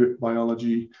Undergraduate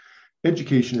Biology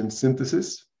Education and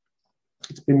Synthesis.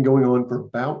 It's been going on for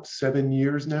about 7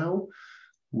 years now.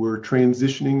 We're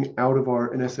transitioning out of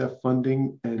our NSF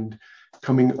funding and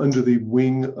coming under the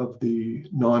wing of the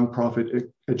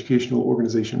nonprofit educational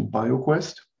organization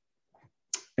BioQuest.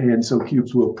 And so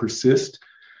CUBES will persist.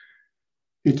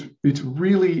 It's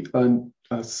really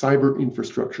a cyber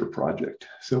infrastructure project.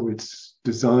 So it's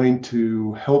designed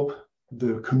to help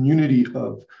the community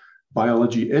of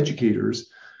biology educators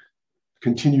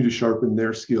continue to sharpen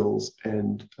their skills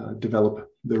and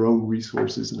develop their own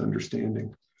resources and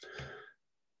understanding.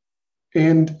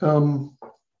 And I'm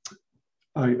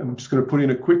just going to put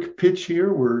in a quick pitch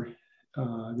here where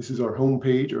this is our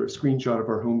homepage, or a screenshot of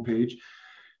our homepage.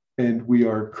 And we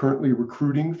are currently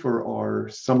recruiting for our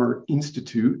Summer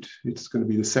Institute. It's going to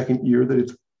be the second year that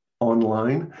it's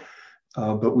online,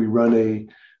 but we run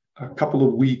a a couple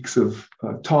of weeks of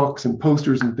talks and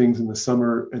posters and things in the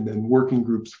summer, and then working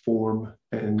groups form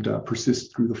and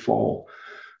persist through the fall.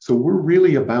 So we're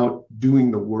really about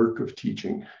doing the work of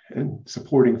teaching and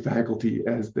supporting faculty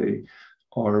as they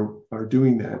are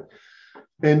doing that.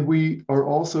 And we are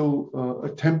also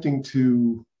attempting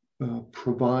to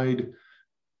provide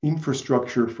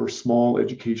infrastructure for small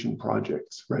education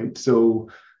projects, right? So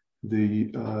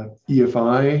the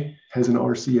EFI has an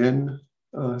RCN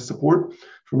support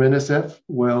from NSF.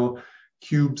 Well,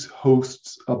 CUBES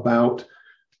hosts about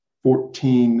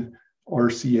 14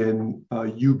 RCN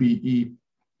UBE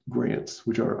grants,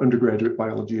 which are undergraduate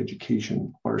biology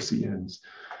education RCNs.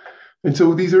 And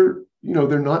so these are,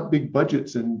 they're not big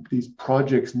budgets, and these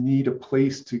projects need a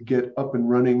place to get up and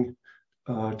running,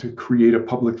 to create a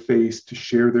public face, to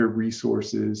share their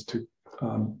resources, to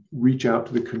reach out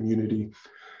to the community.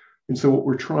 And so what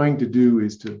we're trying to do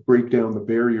is to break down the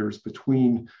barriers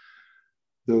between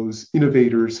those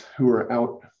innovators who are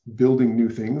out building new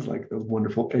things like the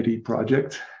wonderful EDDI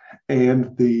project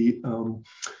and the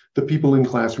people in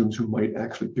classrooms who might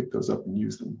actually pick those up and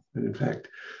use them. And in fact,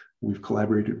 we've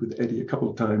collaborated with EDDI a couple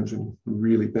of times and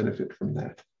really benefit from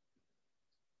that.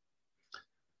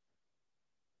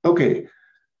 Okay,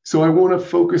 so I want to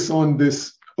focus on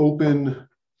this open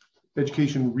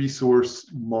education resource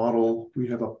model. We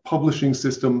have a publishing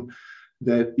system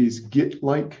that is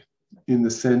Git-like in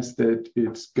the sense that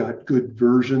it's got good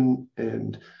version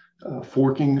and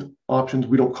forking options.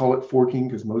 We don't call it forking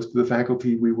because most of the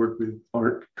faculty we work with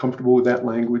aren't comfortable with that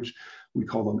language. We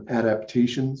call them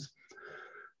adaptations.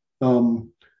 And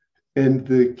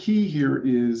the key here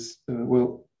is,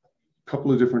 well, a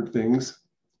couple of different things.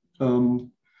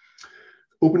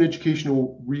 Open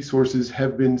educational resources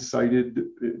have been cited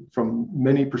from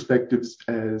many perspectives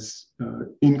as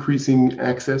increasing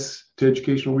access to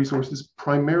educational resources,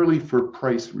 primarily for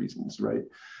price reasons, right?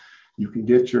 You can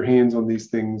get your hands on these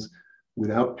things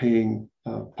without paying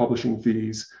publishing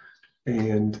fees.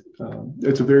 And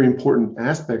it's a very important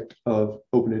aspect of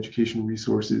open education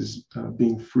resources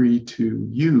being free to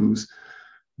use.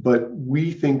 But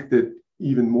we think that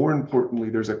even more importantly,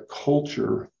 there's a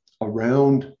culture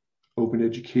around open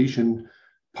education,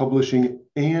 publishing,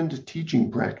 and teaching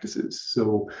practices.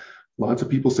 So lots of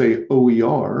people say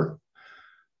OER,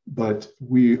 but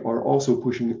we are also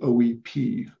pushing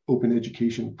OEP, open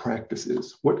education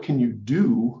practices. What can you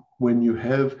do when you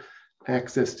have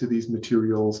access to these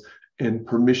materials and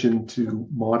permission to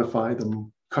modify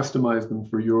them, customize them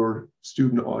for your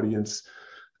student audience,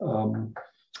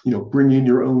 bring in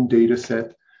your own data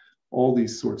set, all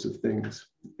these sorts of things.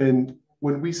 And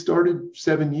when we started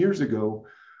 7 years ago,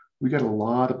 we got a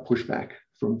lot of pushback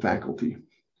from faculty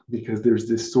because there's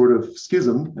this sort of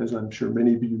schism, as I'm sure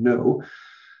many of you know,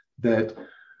 that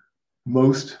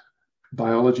most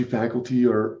biology faculty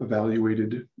are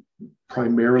evaluated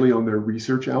primarily on their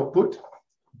research output,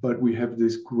 but we have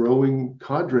this growing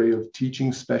cadre of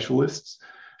teaching specialists,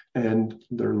 and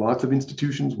there are lots of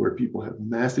institutions where people have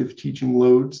massive teaching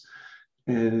loads,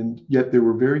 and yet there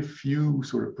were very few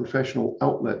sort of professional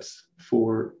outlets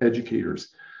for educators.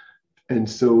 And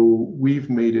so we've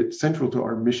made it central to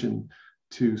our mission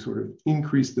to sort of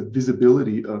increase the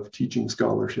visibility of teaching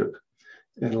scholarship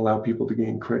and allow people to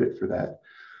gain credit for that.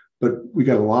 But we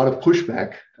got a lot of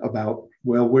pushback about,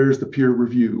 well, where's the peer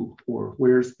review or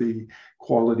where's the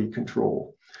quality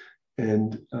control?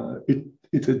 And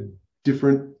it's a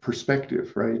different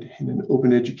perspective, right? In an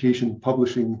open education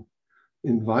publishing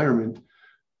environment,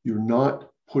 you're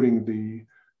not putting the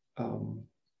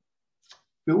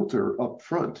filter up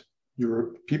front.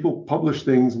 People publish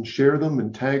things and share them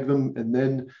and tag them, and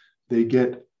then they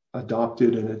get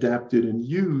adopted and adapted and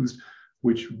used,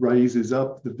 which raises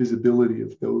up the visibility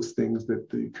of those things that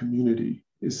the community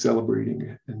is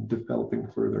celebrating and developing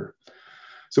further.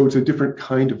 So it's a different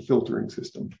kind of filtering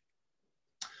system.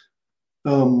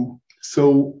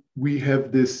 So we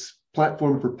have this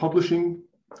platform for publishing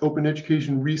open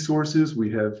education resources. We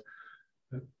have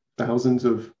thousands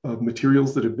of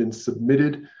materials that have been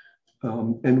submitted.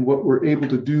 And what we're able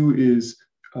to do is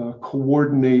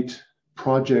coordinate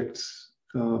projects,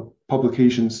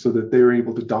 publications, so that they're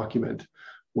able to document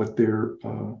what they're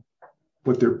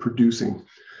producing.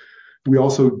 We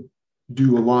also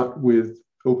do a lot with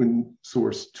open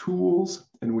source tools,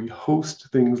 and we host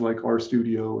things like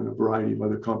RStudio and a variety of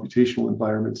other computational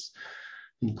environments,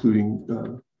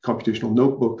 including computational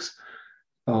notebooks.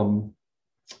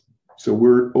 So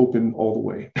we're open all the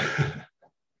way.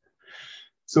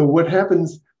 So what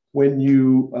happens when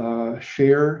you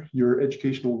share your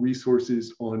educational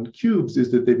resources on CUBES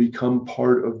is that they become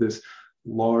part of this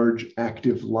large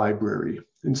active library.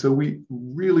 And so we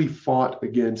really fought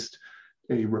against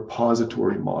a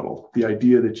repository model. The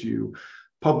idea that you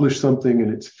publish something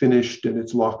and it's finished and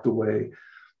it's locked away.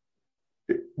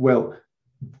 Well,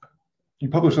 you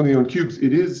publish something on Cubes,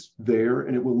 it is there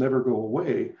and it will never go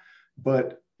away,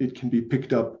 but it can be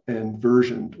picked up and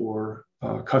versioned or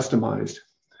customized.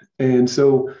 And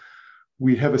so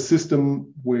we have a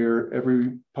system where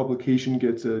every publication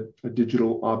gets a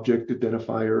digital object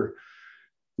identifier.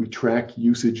 We track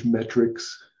usage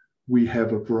metrics. We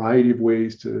have a variety of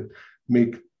ways to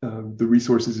make the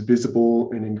resources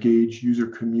visible and engage user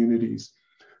communities.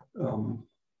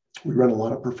 We run a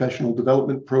lot of professional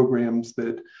development programs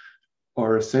that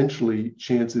are essentially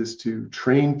chances to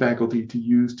train faculty to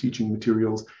use teaching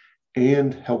materials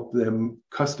and help them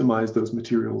customize those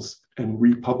materials and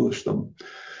republish them.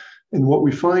 And what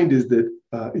we find is that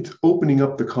it's opening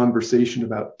up the conversation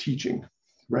about teaching,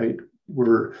 right?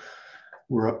 We're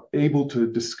able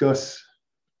to discuss,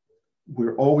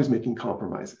 we're always making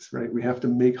compromises, right? We have to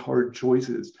make hard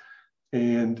choices.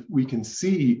 And we can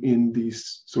see in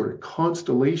these sort of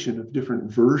constellation of different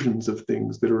versions of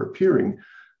things that are appearing,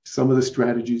 some of the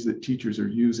strategies that teachers are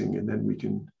using, and then we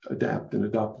can adapt and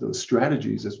adopt those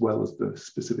strategies as well as the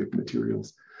specific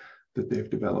materials that they've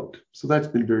developed. So that's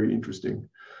been very interesting.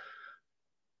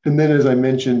 And then, as I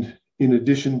mentioned, in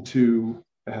addition to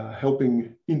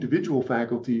helping individual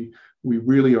faculty, we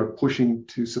really are pushing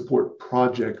to support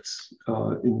projects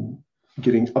in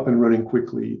getting up and running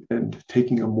quickly and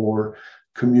taking a more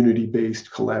community-based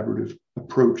collaborative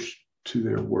approach to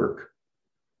their work.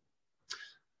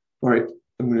 All right,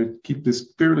 I'm going to keep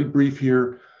this fairly brief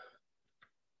here.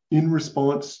 In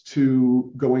response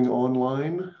to going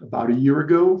online about a year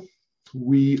ago,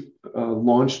 we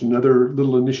launched another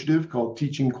little initiative called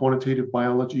Teaching Quantitative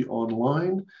Biology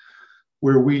Online,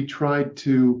 where we tried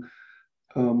to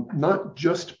not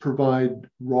just provide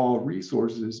raw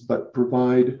resources, but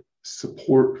provide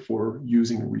support for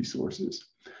using resources.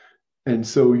 And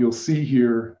so you'll see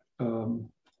here,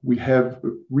 we have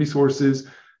resources,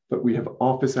 but we have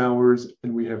office hours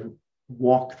and we have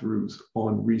walkthroughs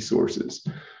on resources.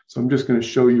 So I'm just going to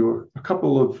show you a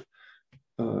couple of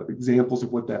examples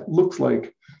of what that looks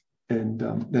like, and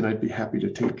then I'd be happy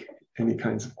to take any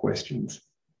kinds of questions.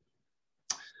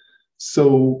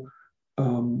 So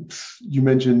you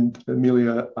mentioned,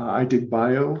 Amelia,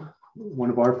 iDigBio, one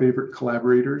of our favorite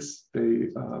collaborators. They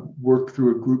work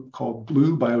through a group called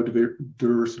Blue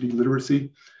Biodiversity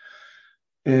Literacy.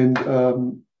 And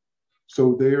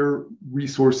so their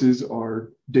resources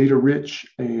are data rich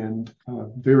and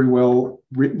very well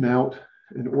written out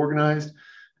and organized.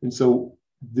 And so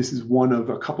this is one of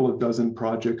a couple of dozen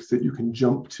projects that you can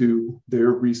jump to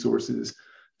their resources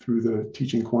through the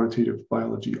Teaching Quantitative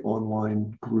Biology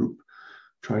Online group,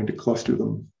 trying to cluster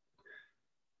them.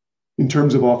 In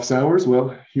terms of office hours,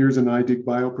 well, here's an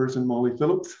iDigBio person, Molly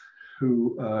Phillips,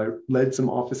 who led some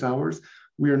office hours.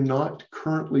 We are not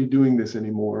currently doing this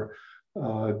anymore.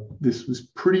 This was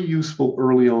pretty useful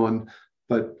early on,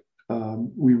 but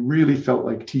we really felt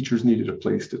like teachers needed a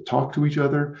place to talk to each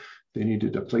other. They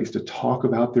needed a place to talk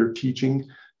about their teaching.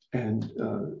 And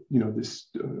this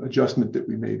adjustment that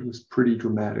we made was pretty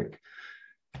dramatic.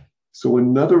 So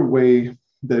another way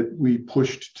that we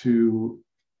pushed to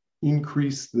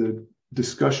increase the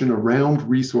discussion around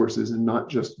resources and not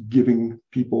just giving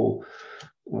people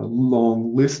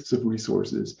long lists of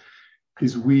resources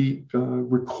is we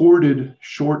recorded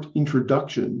short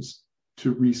introductions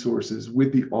to resources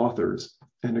with the authors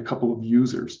and a couple of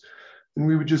users. And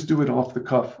we would just do it off the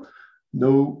cuff,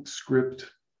 no script,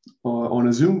 on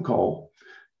a Zoom call,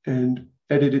 and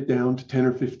edit it down to 10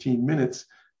 or 15 minutes.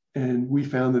 And we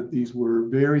found that these were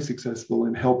very successful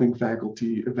in helping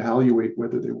faculty evaluate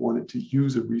whether they wanted to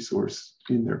use a resource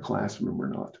in their classroom or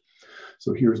not.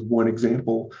 So here's one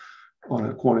example on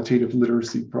a quantitative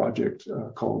literacy project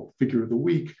called Figure of the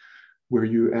Week, where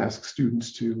you ask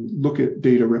students to look at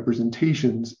data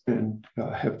representations and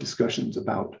have discussions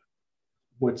about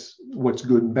what's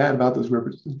good and bad about those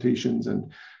representations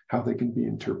and how they can be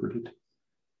interpreted.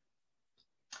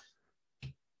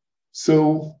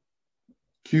 So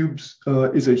Cubes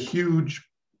is a huge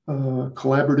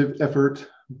collaborative effort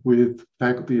with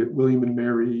faculty at William and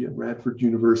Mary and Radford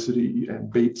University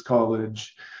and Bates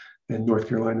College and North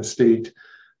Carolina State.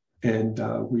 And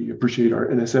we appreciate our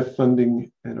NSF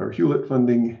funding and our Hewlett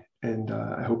funding. And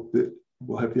I hope that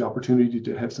we'll have the opportunity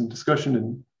to have some discussion,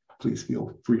 and please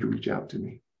feel free to reach out to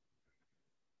me.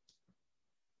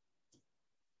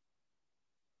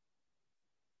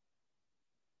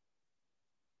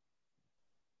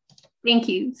 Thank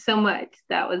you so much.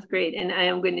 That was great. And I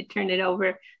am going to turn it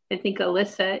over. I think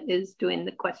Alyssa is doing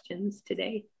the questions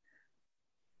today.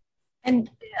 And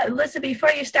Alyssa, before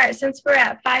you start, since we're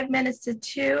at 5 minutes to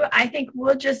 2, I think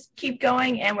we'll just keep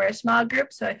going, and we're a small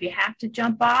group. So if you have to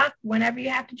jump off, whenever you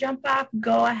have to jump off,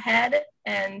 go ahead.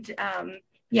 And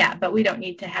yeah, but we don't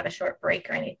need to have a short break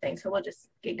or anything. So we'll just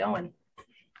get going.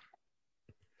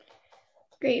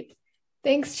 Great.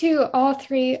 Thanks to all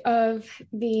three of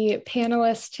the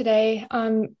panelists today.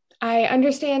 I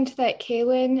understand that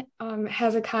Kaylin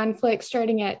has a conflict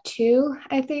starting at 2,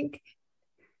 I think.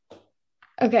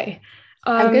 Okay.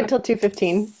 I'm good till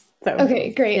 2:15. So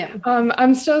okay, great. Yeah.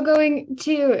 I'm still going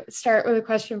to start with a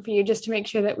question for you just to make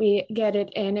sure that we get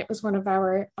it in. It was one of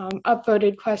our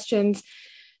upvoted questions.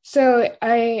 So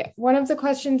one of the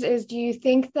questions is, do you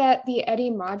think that the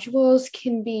EDDI modules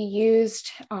can be used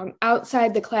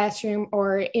outside the classroom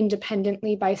or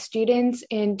independently by students?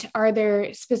 And are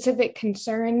there specific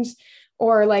concerns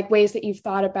or like ways that you've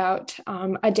thought about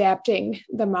adapting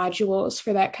the modules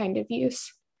for that kind of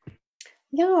use?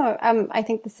 Yeah, I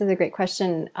think this is a great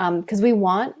question because we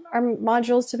want our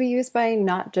modules to be used by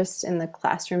not just in the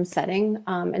classroom setting.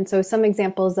 And so some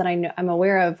examples that I'm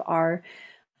aware of are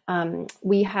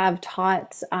we have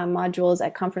taught modules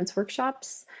at conference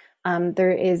workshops.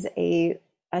 There is two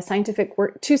scientific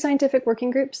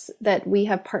working groups that we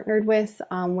have partnered with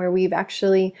where we've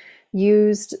actually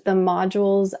used the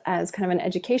modules as kind of an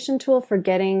education tool for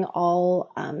getting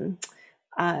all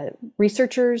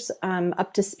researchers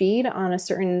up to speed on a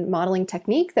certain modeling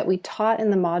technique that we taught in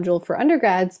the module for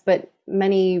undergrads, but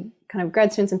many kind of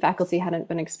grad students and faculty hadn't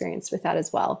been experienced with that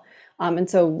as well. And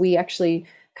so we actually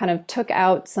kind of took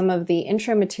out some of the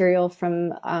intro material from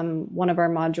one of our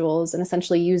modules and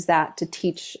essentially used that to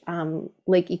teach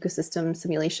lake ecosystem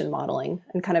simulation modeling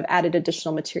and kind of added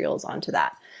additional materials onto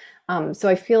that. So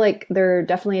I feel like they're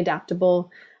definitely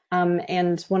adaptable.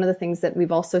 And one of the things that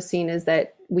we've also seen is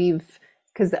that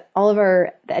because all of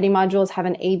the EDDI modules have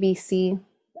an ABC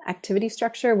activity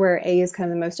structure where A is kind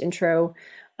of the most intro,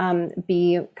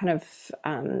 B kind of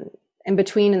in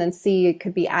between, and then C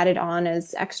could be added on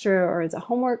as extra or as a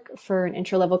homework for an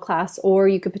intro level class, or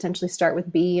you could potentially start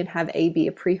with B and have A be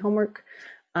a pre-homework.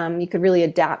 You could really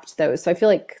adapt those. So I feel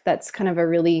like that's kind of a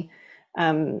really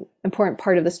important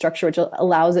part of the structure, which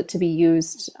allows it to be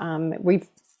used. We've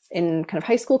in kind of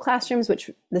high school classrooms,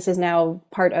 which this is now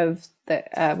part of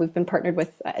we've been partnered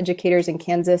with educators in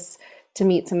Kansas to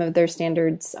meet some of their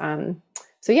standards.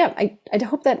 So yeah, I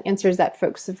hope that answers that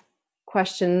folks have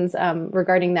questions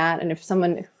regarding that. And if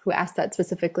someone who asked that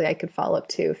specifically, I could follow up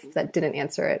too, if that didn't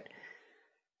answer it.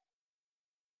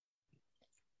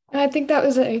 I think that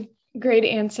was a great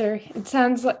answer. It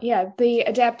sounds like, yeah, the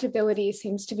adaptability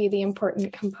seems to be the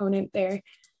important component there.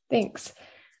 Thanks.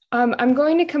 I'm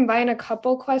going to combine a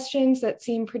couple questions that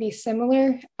seem pretty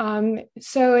similar.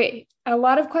 So a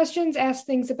lot of questions ask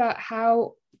things about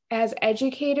how, as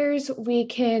educators, we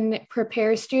can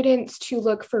prepare students to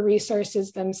look for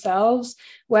resources themselves,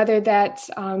 whether that's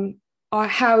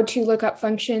how to look up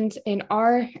functions in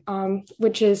R,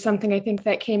 which is something I think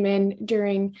that came in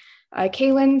during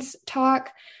Kaylin's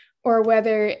talk, or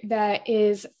whether that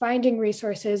is finding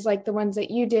resources like the ones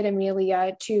that you did,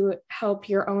 Amelia, to help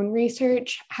your own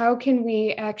research. How can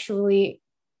we actually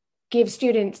give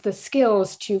students the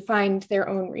skills to find their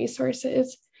own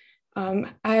resources?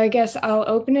 I guess I'll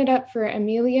open it up for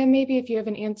Amelia, maybe if you have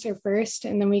an answer first,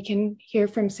 and then we can hear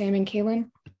from Sam and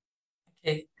Kaylin.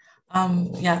 Okay.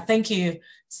 Yeah, thank you.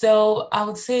 So I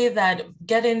would say that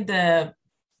getting the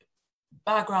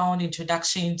background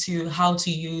introduction to how to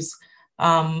use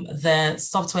the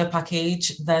software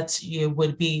package that you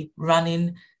would be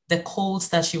running, the codes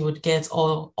that you would get,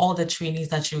 or all the trainings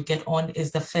that you get on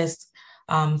is the first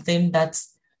thing that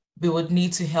we would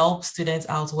need to help students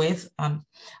out with.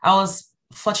 I was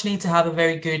fortunate to have a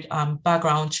very good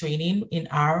background training in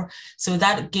R. So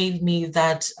that gave me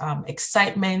that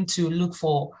excitement to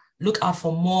look out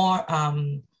for more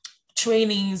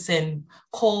trainings and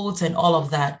codes and all of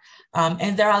that.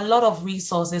 And there are a lot of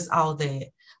resources out there.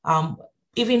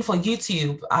 Even for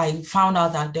YouTube, I found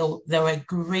out that there were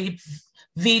great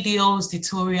videos,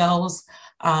 tutorials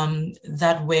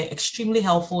that were extremely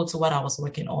helpful to what I was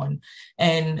working on.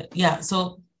 And yeah,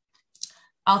 so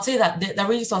I'll say that the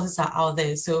resources are out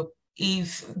there. So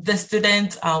if the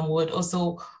student would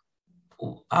also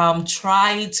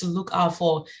try to look out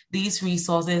for these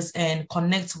resources and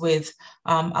connect with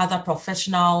other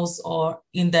professionals or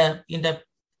in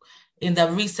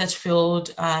the research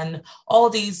field, and all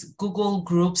these Google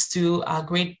groups too are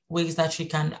great ways that you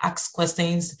can ask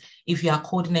questions if you are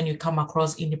coding and you come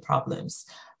across any problems.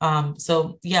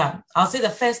 So yeah, I'll say the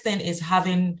first thing is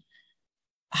having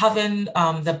having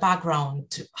the background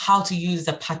to how to use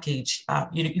the package.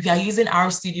 If you are using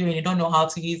RStudio and you don't know how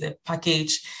to use a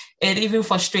package, it even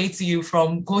frustrates you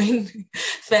from going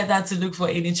further to look for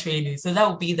any training. So that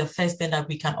would be the first thing that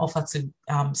we can offer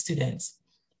to students.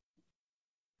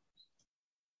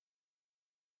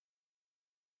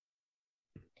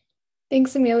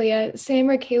 Thanks, Amelia. Sam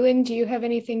or Kaylin, do you have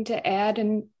anything to add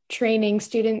in training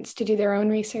students to do their own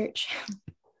research?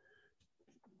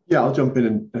 Yeah, I'll jump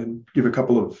in and give a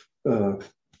couple of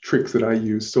tricks that I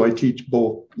use. So I teach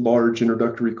both large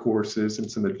introductory courses and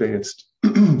some advanced,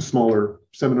 smaller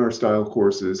seminar style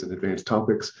courses and advanced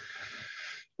topics.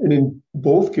 And in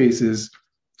both cases,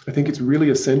 I think it's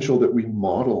really essential that we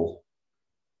model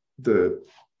the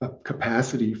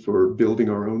capacity for building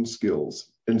our own skills.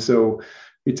 And so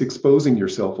it's exposing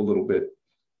yourself a little bit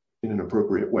in an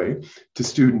appropriate way to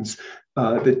students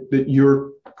that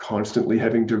you're constantly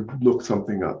having to look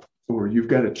something up, or you've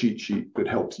got a cheat sheet that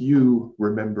helps you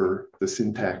remember the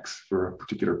syntax for a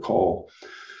particular call.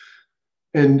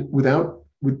 And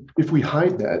if we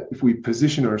hide that, if we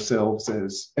position ourselves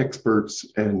as experts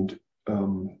and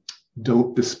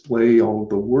don't display all of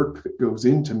the work that goes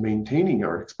into maintaining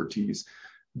our expertise,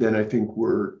 then I think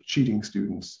we're cheating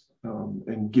students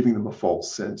and giving them a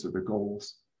false sense of the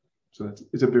goals. So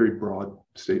it's a very broad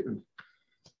statement.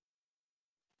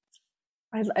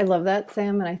 I love that,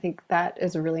 Sam, and I think that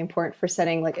is really important for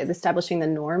setting, like establishing the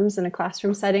norms in a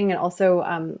classroom setting. And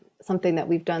also something that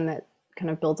we've done that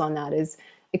kind of builds on that is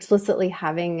explicitly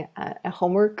having a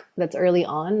homework that's early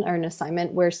on, or an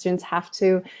assignment where students have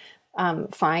to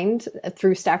find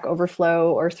through Stack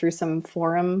Overflow or through some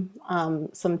forum,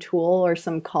 some tool or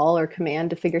some call or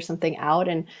command to figure something out,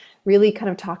 and really kind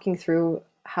of talking through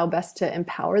how best to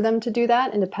empower them to do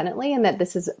that independently, and that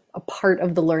this is a part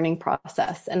of the learning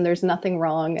process and there's nothing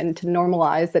wrong, and to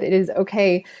normalize that it is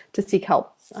okay to seek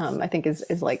help, I think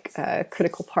is like a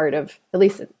critical part of, at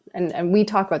least, and we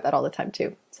talk about that all the time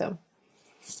too. So.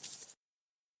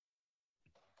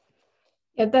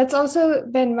 Yeah, that's also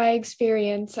been my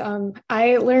experience.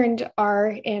 I learned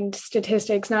R and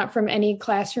statistics not from any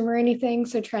classroom or anything,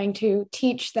 so trying to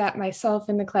teach that myself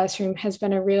in the classroom has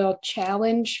been a real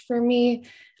challenge for me,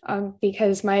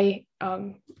 because my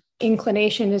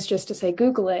inclination is just to say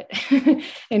Google it,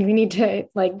 and we need to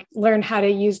like learn how to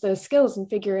use those skills and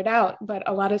figure it out. But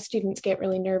a lot of students get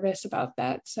really nervous about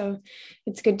that, so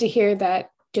it's good to hear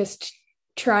that just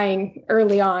trying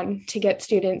early on to get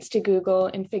students to Google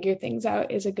and figure things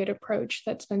out is a good approach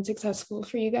that's been successful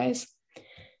for you guys.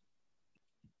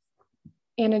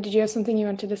 Anna, did you have something you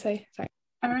wanted to say? Sorry.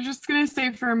 I was just going to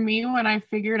say, for me, when I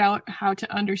figured out how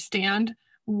to understand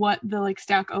what the like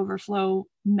Stack Overflow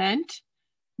meant,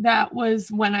 that was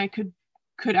when I could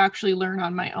actually learn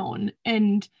on my own.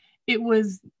 And it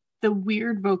was the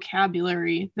weird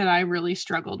vocabulary that I really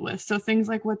struggled with. So things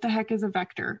like, what the heck is a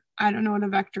vector? I don't know what a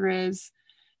vector is.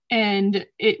 And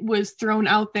it was thrown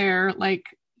out there like,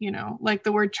 you know, like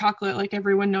the word chocolate, like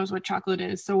everyone knows what chocolate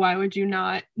is. So why would you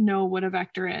not know what a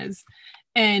vector is?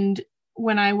 And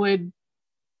when I would,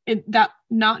 that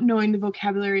not knowing the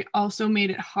vocabulary also made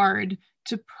it hard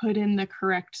to put in the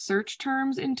correct search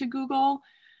terms into Google.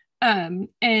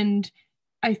 And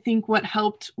I think what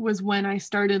helped was when I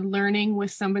started learning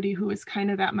with somebody who was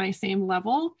kind of at my same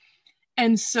level.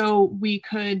 And so we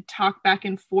could talk back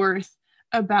and forth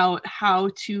about how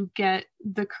to get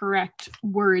the correct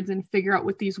words and figure out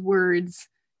what these words,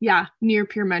 near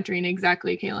peer mentoring,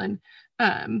 exactly, Kaylin,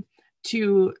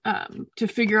 to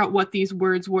figure out what these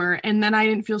words were. And then I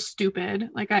didn't feel stupid.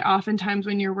 Like, I oftentimes,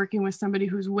 when you're working with somebody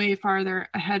who's way farther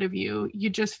ahead of you, you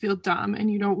just feel dumb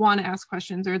and you don't want to ask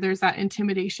questions, or there's that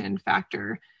intimidation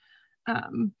factor.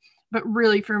 But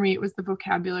really, for me, it was the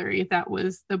vocabulary that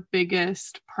was the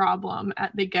biggest problem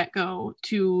at the get-go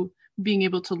to being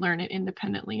able to learn it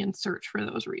independently and search for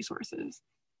those resources.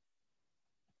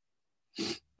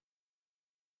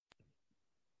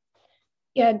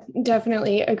 Yeah,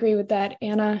 definitely agree with that,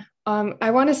 Anna. I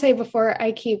want to say, before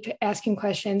I keep asking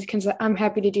questions, because I'm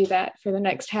happy to do that for the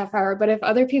next half hour, but if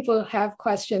other people have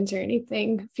questions or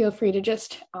anything, feel free to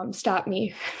just stop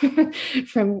me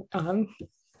from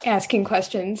asking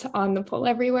questions on the poll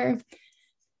everywhere.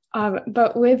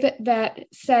 But with that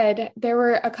said, there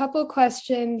were a couple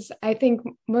questions, I think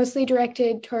mostly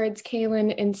directed towards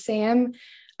Kaylin and Sam,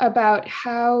 about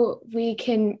how we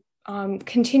can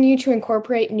continue to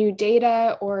incorporate new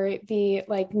data or the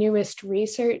newest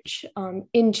research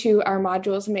into our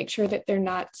modules and make sure that they're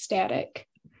not static.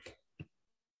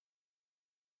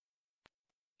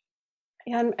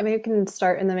 Yeah, maybe I can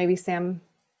start, and then maybe Sam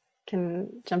can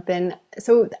jump in.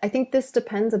 So I think this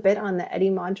depends a bit on the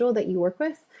EDDI module that you work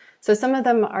with. So some of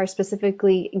them are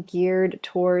specifically geared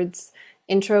towards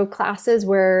intro classes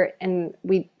and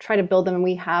we try to build them, and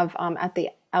we have at the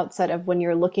outset of when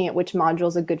you're looking at which module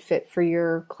is a good fit for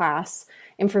your class,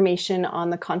 information on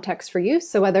the context for use.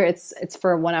 So whether it's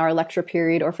for a 1 hour lecture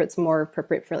period or if it's more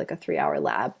appropriate for like a 3 hour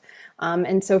lab.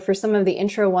 And so for some of the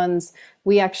intro ones,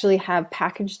 we actually have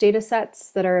package data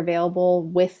sets that are available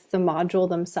with the module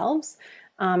themselves.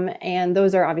 And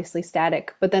those are obviously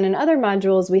static. But then in other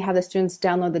modules, we have the students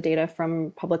download the data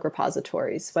from public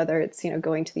repositories, whether it's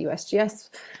going to the USGS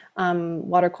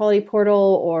water quality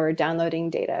portal or downloading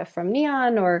data from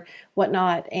NEON or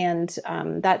whatnot. And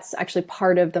that's actually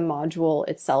part of the module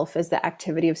itself, is the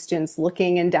activity of students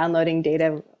looking and downloading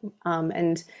data.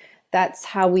 And that's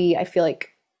how I feel like,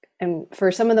 and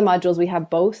for some of the modules, we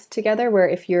have both together, where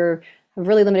if you're have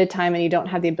really limited time and you don't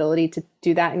have the ability to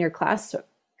do that in your class,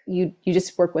 you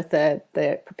just work with the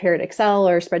prepared Excel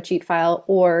or spreadsheet file.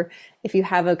 Or if you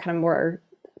have a kind of more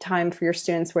time for your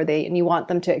students and you want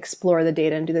them to explore the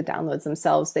data and do the downloads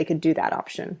themselves, they could do that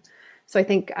option. So I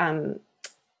think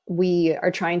we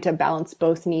are trying to balance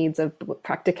both needs of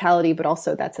practicality, but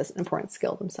also that's an important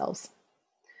skill themselves.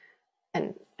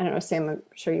 And I don't know, Sam, I'm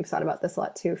sure you've thought about this a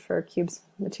lot too for CUBE's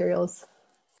materials.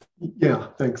 Yeah,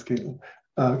 thanks, Caitlin.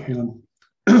 Caitlin,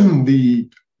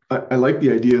 I like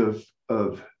the idea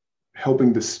of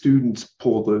helping the students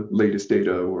pull the latest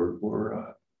data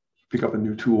or pick up a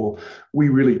new tool. We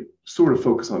really sort of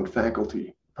focus on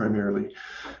faculty primarily.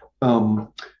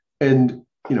 And,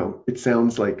 it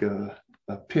sounds like a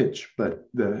pitch, but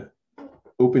the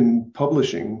open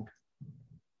publishing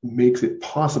makes it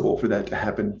possible for that to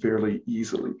happen fairly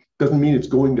easily. Doesn't mean it's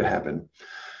going to happen.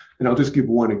 And I'll just give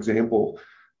one example.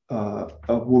 A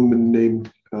woman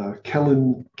named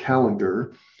Kellen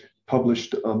Callender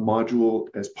published a module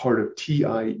as part of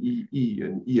TIEE,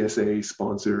 an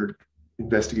ESA-sponsored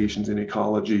Investigations in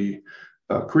Ecology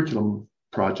curriculum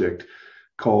project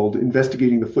called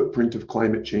Investigating the Footprint of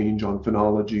Climate Change on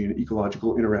Phenology and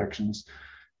Ecological Interactions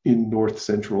in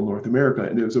North-Central North America.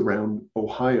 And it was around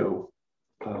Ohio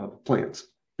plants,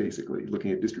 basically,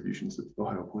 looking at distributions of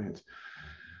Ohio plants.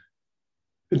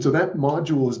 And so that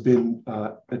module has been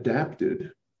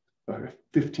adapted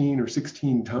 15 or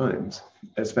 16 times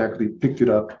as faculty picked it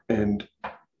up and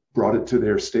brought it to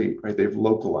their state, right? They've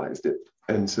localized it.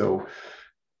 And so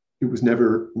it was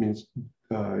never,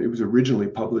 it was originally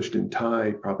published in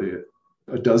Thai probably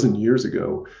a dozen years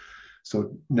ago.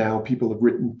 So now people have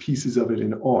written pieces of it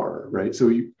in R, right?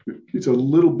 So it's a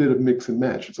little bit of mix and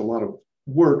match. It's a lot of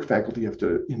work. Faculty have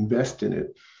to invest in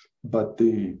it, but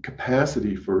the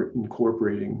capacity for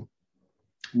incorporating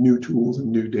new tools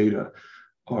and new data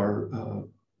are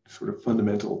sort of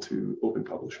fundamental to open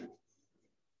publishing.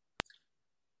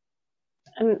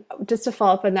 And just to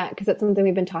follow up on that, because that's something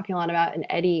we've been talking a lot about in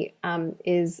EDDI,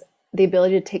 is the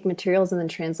ability to take materials and then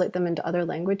translate them into other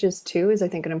languages too, is I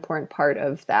think an important part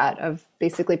of that, of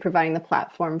basically providing the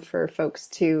platform for folks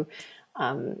to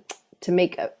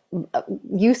make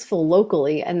useful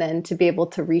locally, and then to be able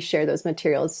to reshare those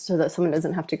materials so that someone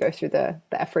doesn't have to go through the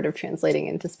effort of translating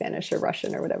into Spanish or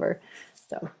Russian or whatever.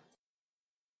 So.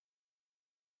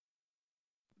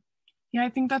 Yeah, I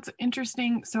think that's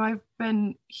interesting. So I've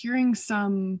been hearing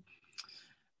some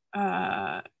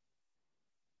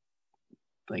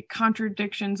like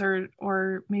contradictions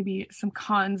or maybe some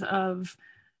cons of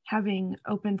having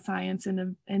open science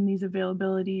and these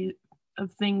availability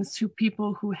of things to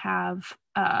people who have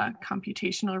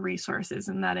computational resources,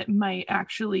 and that it might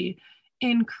actually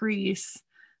increase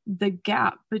the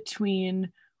gap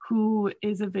between who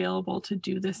is available to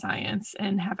do the science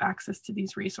and have access to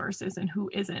these resources and who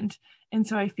isn't. And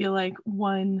so I feel like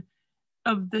one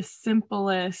of the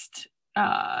simplest,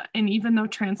 and even though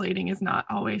translating is not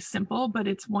always simple, but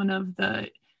it's one of the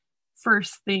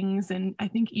first things and I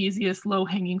think easiest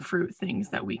low-hanging fruit things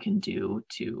that we can do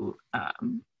to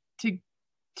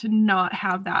not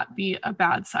have that be a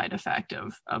bad side effect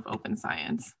of open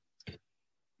science.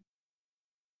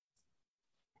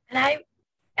 And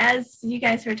as you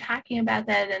guys were talking about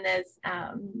that,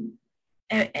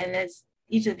 and as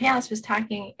each of the panelists was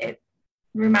talking, it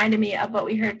reminded me of what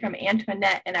we heard from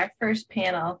Antoinette in our first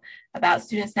panel about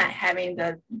students not having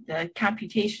the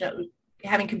computational,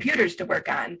 having computers to work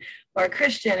on, or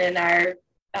Christian in our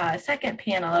second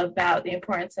panel about the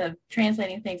importance of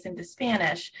translating things into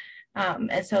Spanish.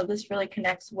 And so this really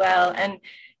connects well. And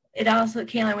it also,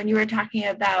 Caitlin, when you were talking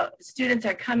about students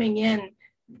are coming in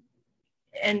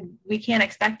and we can't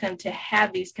expect them to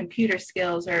have these computer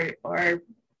skills or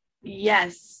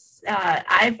yes,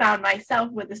 I found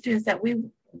myself with the students that we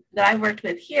that I've worked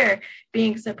with here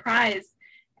being surprised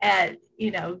at,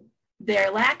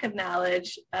 their lack of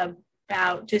knowledge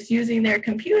about just using their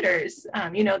computers.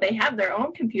 They have their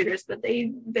own computers, but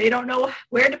they don't know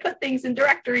where to put things in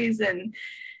directories.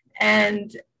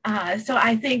 And so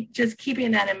I think just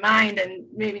keeping that in mind and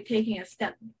maybe taking a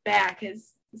step back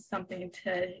is something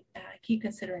to keep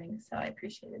considering. So I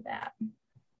appreciated that.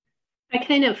 I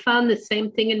kind of found the same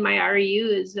thing in my REU,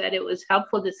 is that it was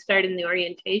helpful to start in the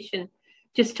orientation,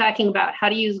 just talking about how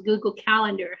to use Google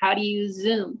Calendar, how to use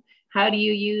Zoom, how do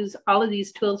you use all of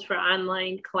these tools for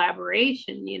online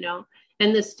collaboration,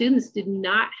 and the students did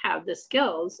not have the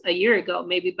skills a year ago.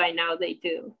 Maybe by now they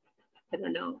do, I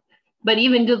don't know. But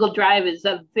even Google Drive is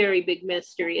a very big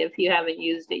mystery if you haven't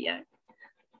used it yet.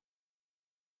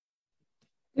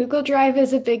 Google Drive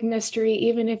is a big mystery,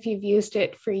 even if you've used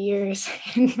it for years.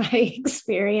 In my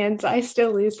experience, I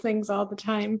still lose things all the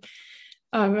time.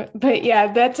 But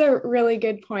yeah, that's a really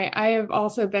good point. I have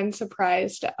also been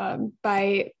surprised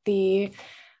by the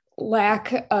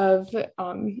lack of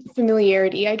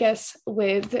familiarity, I guess,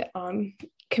 with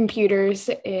computers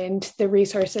and the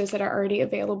resources that are already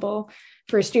available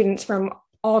for students from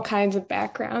all kinds of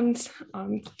backgrounds.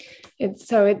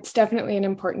 So it's definitely an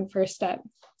important first step.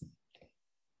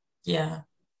 Yeah.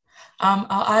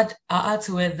 I'll add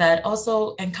to it that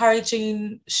also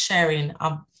encouraging sharing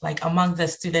like among the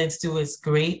students too is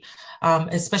great,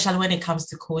 especially when it comes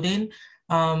to coding.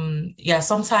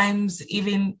 Sometimes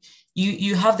even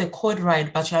you have the code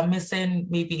right, but you're missing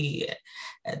maybe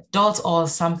a dot or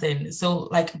something. So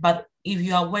but if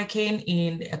you are working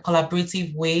in a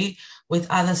collaborative way with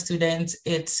other students,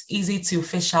 it's easy to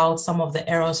fish out some of the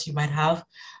errors you might have.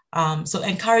 So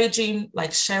encouraging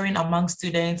sharing among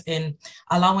students and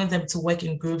allowing them to work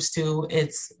in groups too,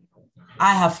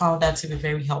 I have found that to be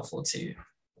very helpful too.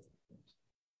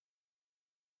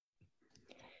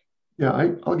 Yeah,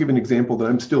 I'll give an example that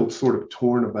I'm still sort of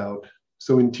torn about.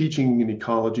 So in teaching an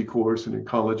ecology course, an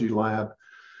ecology lab,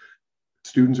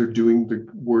 students are doing the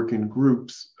work in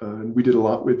groups. And we did a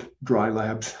lot with dry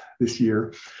labs this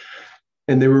year.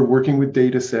 And they were working with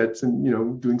data sets and,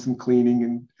 doing some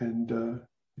cleaning and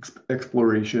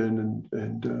exploration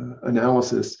and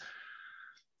analysis.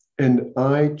 And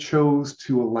I chose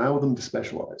to allow them to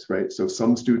specialize, right? So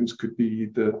some students could be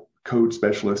the code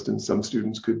specialist and some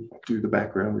students could do the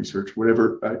background research,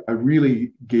 whatever. I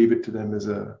really gave it to them as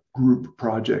a group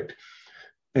project.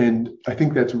 And I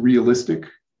think that's realistic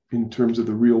in terms of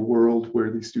the real world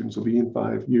where these students will be in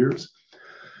 5 years.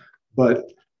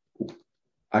 But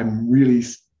I'm really,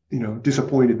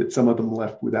 disappointed that some of them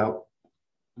left without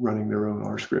running their own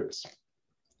R scripts.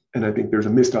 And I think there's a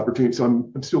missed opportunity. So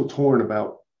I'm still torn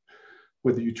about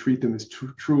whether you treat them as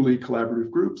truly collaborative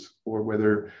groups or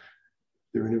whether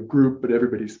they're in a group, but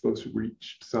everybody's supposed to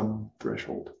reach some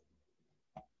threshold.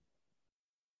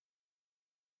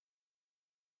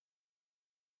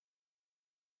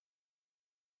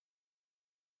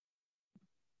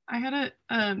 I had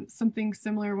something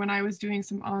similar when I was doing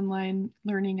some online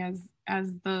learning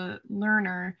as the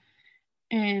learner,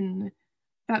 in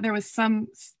that there was some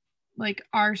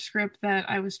R script that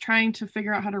I was trying to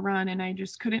figure out how to run and I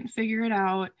just couldn't figure it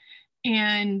out.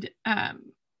 And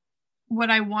what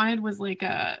I wanted was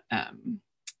an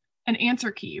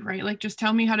answer key, right? Just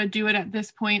tell me how to do it at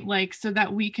this point, so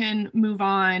that we can move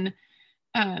on.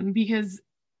 Because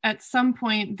at some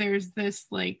point there's this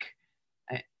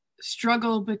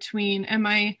struggle between, am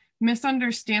I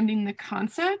misunderstanding the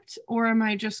concept or am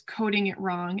I just coding it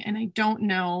wrong? And I don't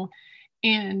know.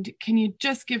 And can you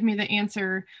just give me the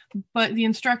answer? But the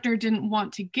instructor didn't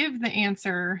want to give the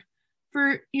answer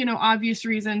for, obvious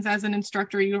reasons. As an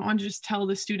instructor, you don't want to just tell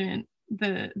the student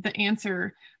the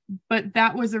answer. But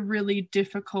that was a really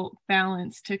difficult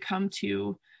balance to come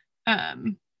to.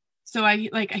 So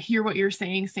I hear what you're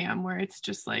saying, Sam, where it's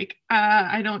just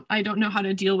I don't know how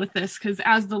to deal with this, because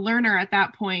as the learner at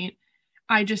that point,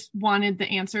 I just wanted the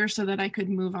answer so that I could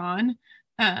move on.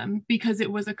 Because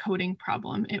it was a coding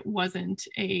problem. It wasn't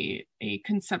a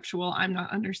conceptual, I'm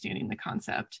not understanding the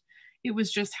concept. It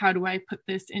was just, how do I put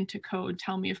this into code?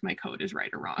 Tell me if my code is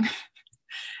right or wrong.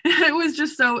 It was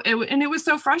just and it was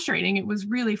so frustrating. It was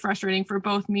really frustrating for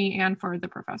both me and for the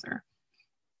professor.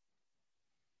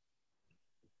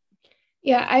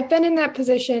 Yeah, I've been in that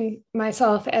position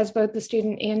myself as both the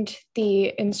student and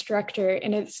the instructor,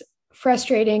 and it's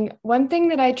frustrating. One thing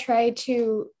that I try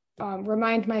to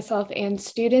remind myself and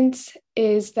students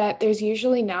is that there's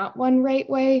usually not one right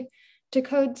way to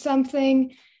code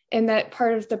something, and that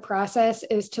part of the process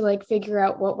is to figure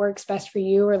out what works best for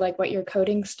you, or what your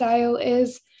coding style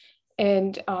is.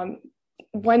 And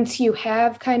once you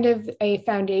have kind of a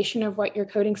foundation of what your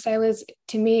coding style is,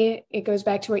 to me, it goes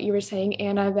back to what you were saying,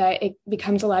 Anna, that it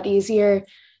becomes a lot easier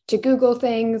to Google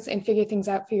things and figure things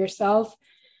out for yourself.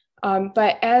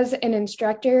 But as an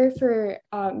instructor for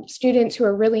students who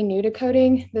are really new to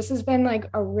coding, this has been like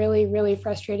a really, really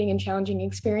frustrating and challenging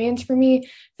experience for me,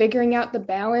 figuring out the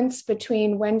balance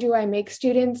between when do I make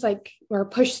students or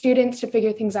push students to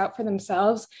figure things out for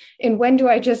themselves, and when do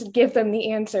I just give them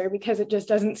the answer because it just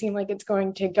doesn't seem like it's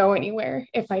going to go anywhere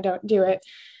if I don't do it.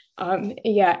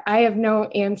 I have no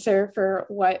answer for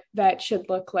what that should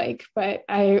look like, but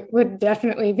I would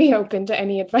definitely be open to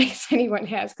any advice anyone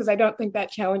has, because I don't think that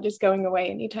challenge is going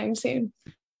away anytime soon.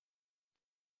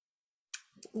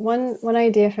 One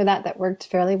idea for that worked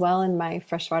fairly well in my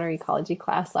freshwater ecology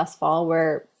class last fall,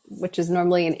 which is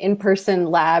normally an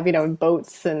in-person lab,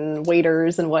 boats and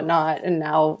waders and whatnot, and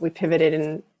now we pivoted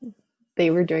and they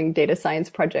were doing data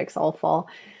science projects all fall,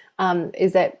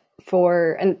 is that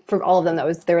for all of them,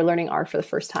 they were learning R for the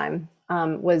first time,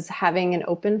 was having an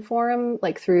open forum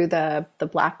through the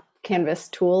Black Canvas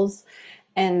tools,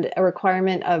 and a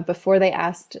requirement of before they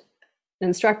asked an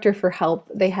instructor for help,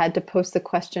 they had to post the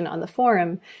question on the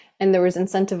forum, and there was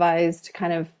incentivized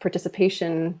kind of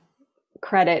participation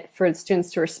credit for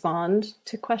students to respond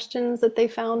to questions that they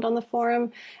found on the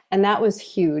forum. And that was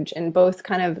huge, and both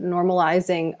kind of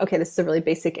normalizing, okay, this is a really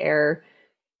basic error,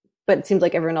 but it seems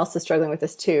like everyone else is struggling with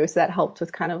this too. So that helped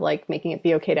with kind of making it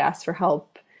be okay to ask for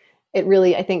help. It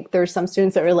really, I think there were some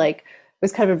students that were it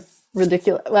was kind of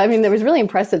ridiculous. Well, I mean, it was really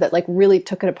impressive that really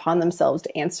took it upon themselves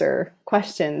to answer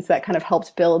questions that kind of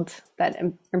helped build, that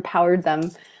empowered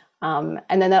them. And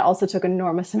then that also took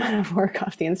enormous amount of work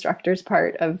off the instructor's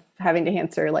part of having to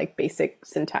answer basic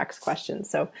syntax questions.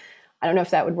 So I don't know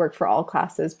if that would work for all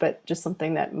classes, but just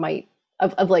something that might,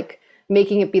 of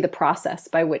making it be the process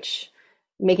by which,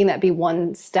 making that be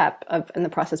one step in the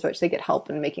process by which they get help,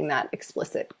 and making that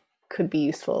explicit could be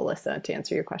useful, Alyssa, to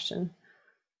answer your question.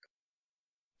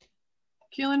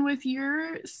 Keelan, with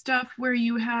your stuff where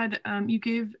you had, you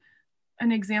gave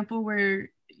an example where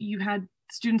you had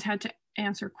students had to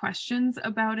answer questions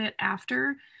about it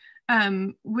after,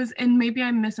 and maybe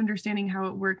I'm misunderstanding how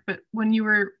it worked, but when you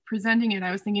were presenting it,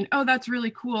 I was thinking, oh, that's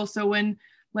really cool. So when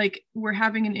we're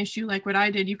having an issue like what I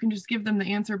did, you can just give them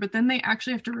the answer, but then they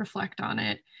actually have to reflect on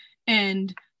it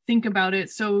and think about it,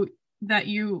 so that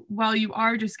while you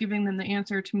are just giving them the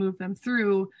answer to move them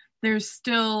through, there's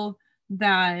still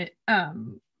that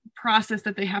process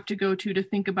that they have to go to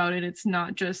think about it. It's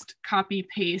not just copy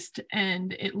paste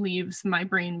and it leaves my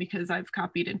brain because I've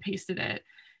copied and pasted it.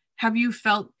 Have you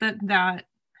felt that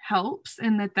helps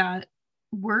and that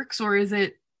works, or is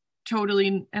it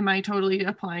am I totally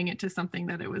applying it to something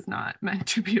that it was not meant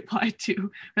to be applied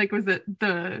to? Was it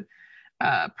the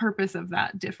purpose of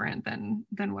that different than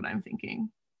what I'm thinking?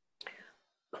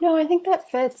 No, I think that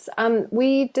fits.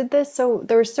 We did this, so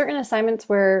there were certain assignments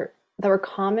that were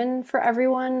common for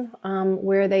everyone,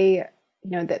 where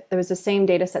that there was the same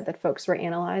data set that folks were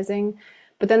analyzing,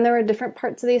 but then there were different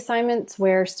parts of the assignments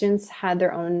where students had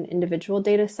their own individual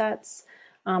data sets,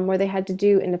 where they had to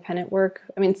do independent work.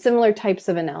 I mean, similar types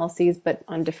of analyses, but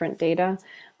on different data.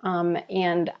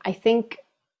 And I think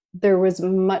there was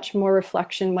much more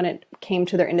reflection when it came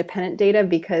to their independent data,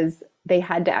 because they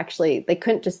had to they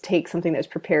couldn't just take something that was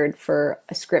prepared for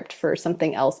a script for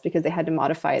something else, because they had to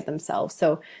modify it themselves.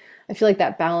 So I feel like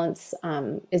that balance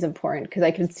is important, because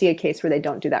I could see a case where they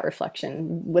don't do that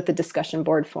reflection with the discussion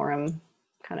board forum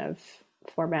kind of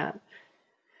format.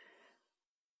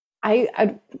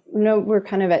 I know we're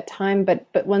kind of at time, but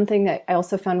one thing that I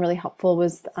also found really helpful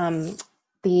was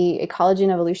the Ecology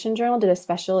and Evolution Journal did a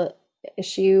special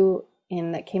issue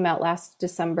that came out last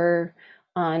December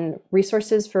on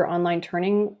resources for online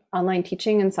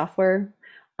teaching and software.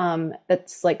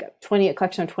 That's a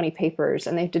collection of 20 papers,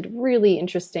 and they did really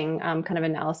interesting kind of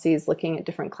analyses looking at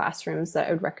different classrooms that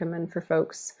I would recommend for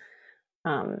folks,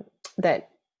 that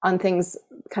on things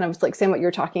kind of saying what you're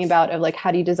talking about of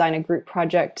how do you design a group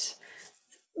project,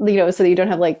 so that you don't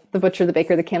have the butcher, the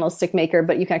baker, the candlestick maker,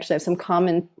 but you can actually have some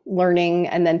common learning,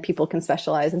 and then people can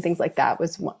specialize and things like that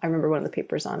I remember one of the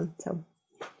papers on. So.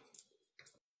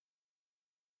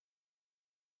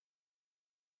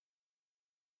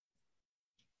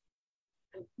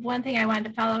 One thing I wanted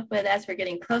to follow up with as we're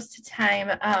getting close to time,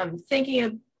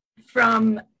 thinking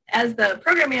as the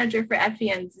program manager for FE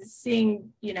and seeing,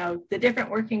 the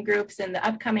different working groups and the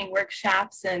upcoming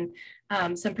workshops and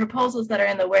some proposals that are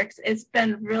in the works, it's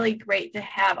been really great to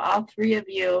have all three of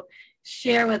you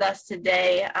share with us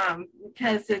today,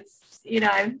 because it's,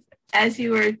 as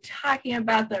you were talking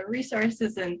about the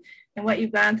resources and what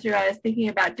you've gone through, I was thinking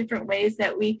about different ways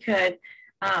that we could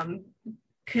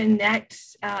connect,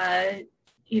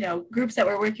 groups that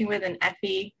we're working with in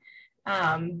FE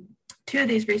to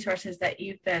these resources that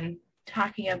you've been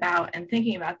talking about and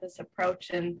thinking about this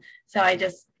approach. And so I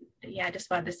just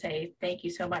wanted to say thank you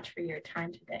so much for your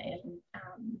time today. And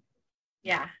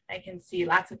I can see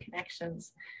lots of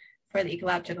connections for the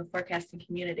ecological forecasting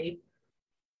community.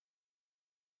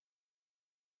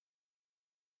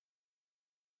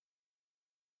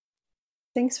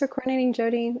 Thanks for coordinating,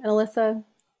 Jody and Alyssa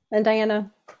and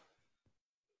Diana.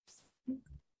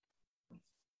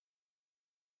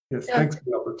 Yes, thanks for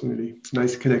the opportunity. It's a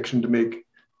nice connection to make.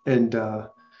 And the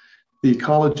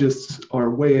ecologists are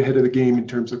way ahead of the game in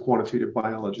terms of quantitative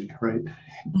biology, right?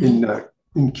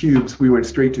 In CUBES, we went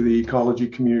straight to the ecology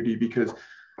community because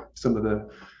some of the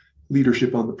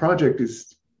leadership on the project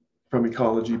is from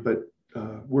ecology, but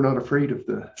we're not afraid of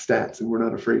the stats and we're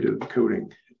not afraid of the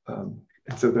coding.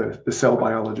 And so the cell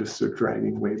biologists are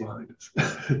dragging way behind us.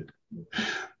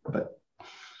 But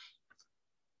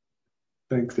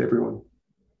thanks to everyone.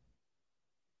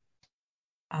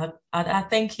 I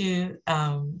thank you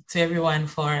to everyone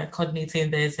for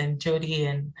coordinating this, and Jody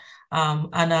and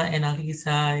Anna and Alisa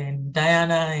and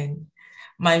Diana and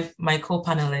my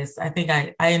co-panelists. I think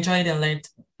I enjoyed and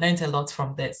learned a lot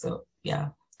from this. So yeah,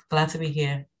 glad to be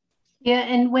here. Yeah,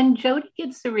 and when Jody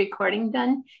gets the recording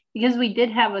done, because we did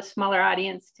have a smaller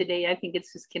audience today, I think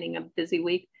it's just getting a busy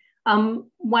week.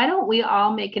 Why don't we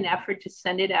all make an effort to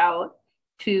send it out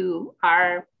to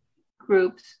our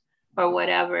groups or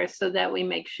whatever, so that we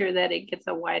make sure that it gets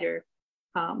a wider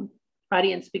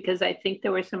audience, because I think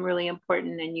there were some really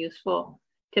important and useful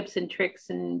tips and tricks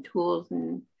and tools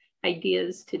and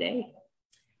ideas today.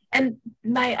 And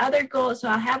my other goal, so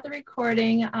I'll have the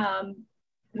recording,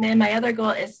 and my other goal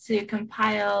is to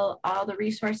compile all the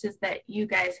resources that you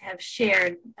guys have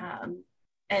shared.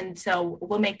 And so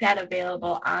we'll make that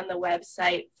available on the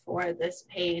website for this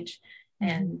page.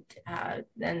 And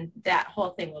then that whole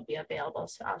thing will be available.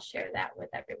 So I'll share that with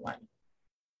everyone.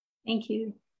 Thank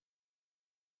you.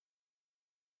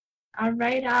 All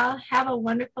right, all have a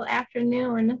wonderful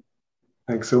afternoon.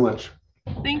 Thanks so much.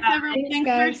 Thanks, everyone.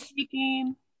 Thanks for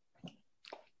speaking.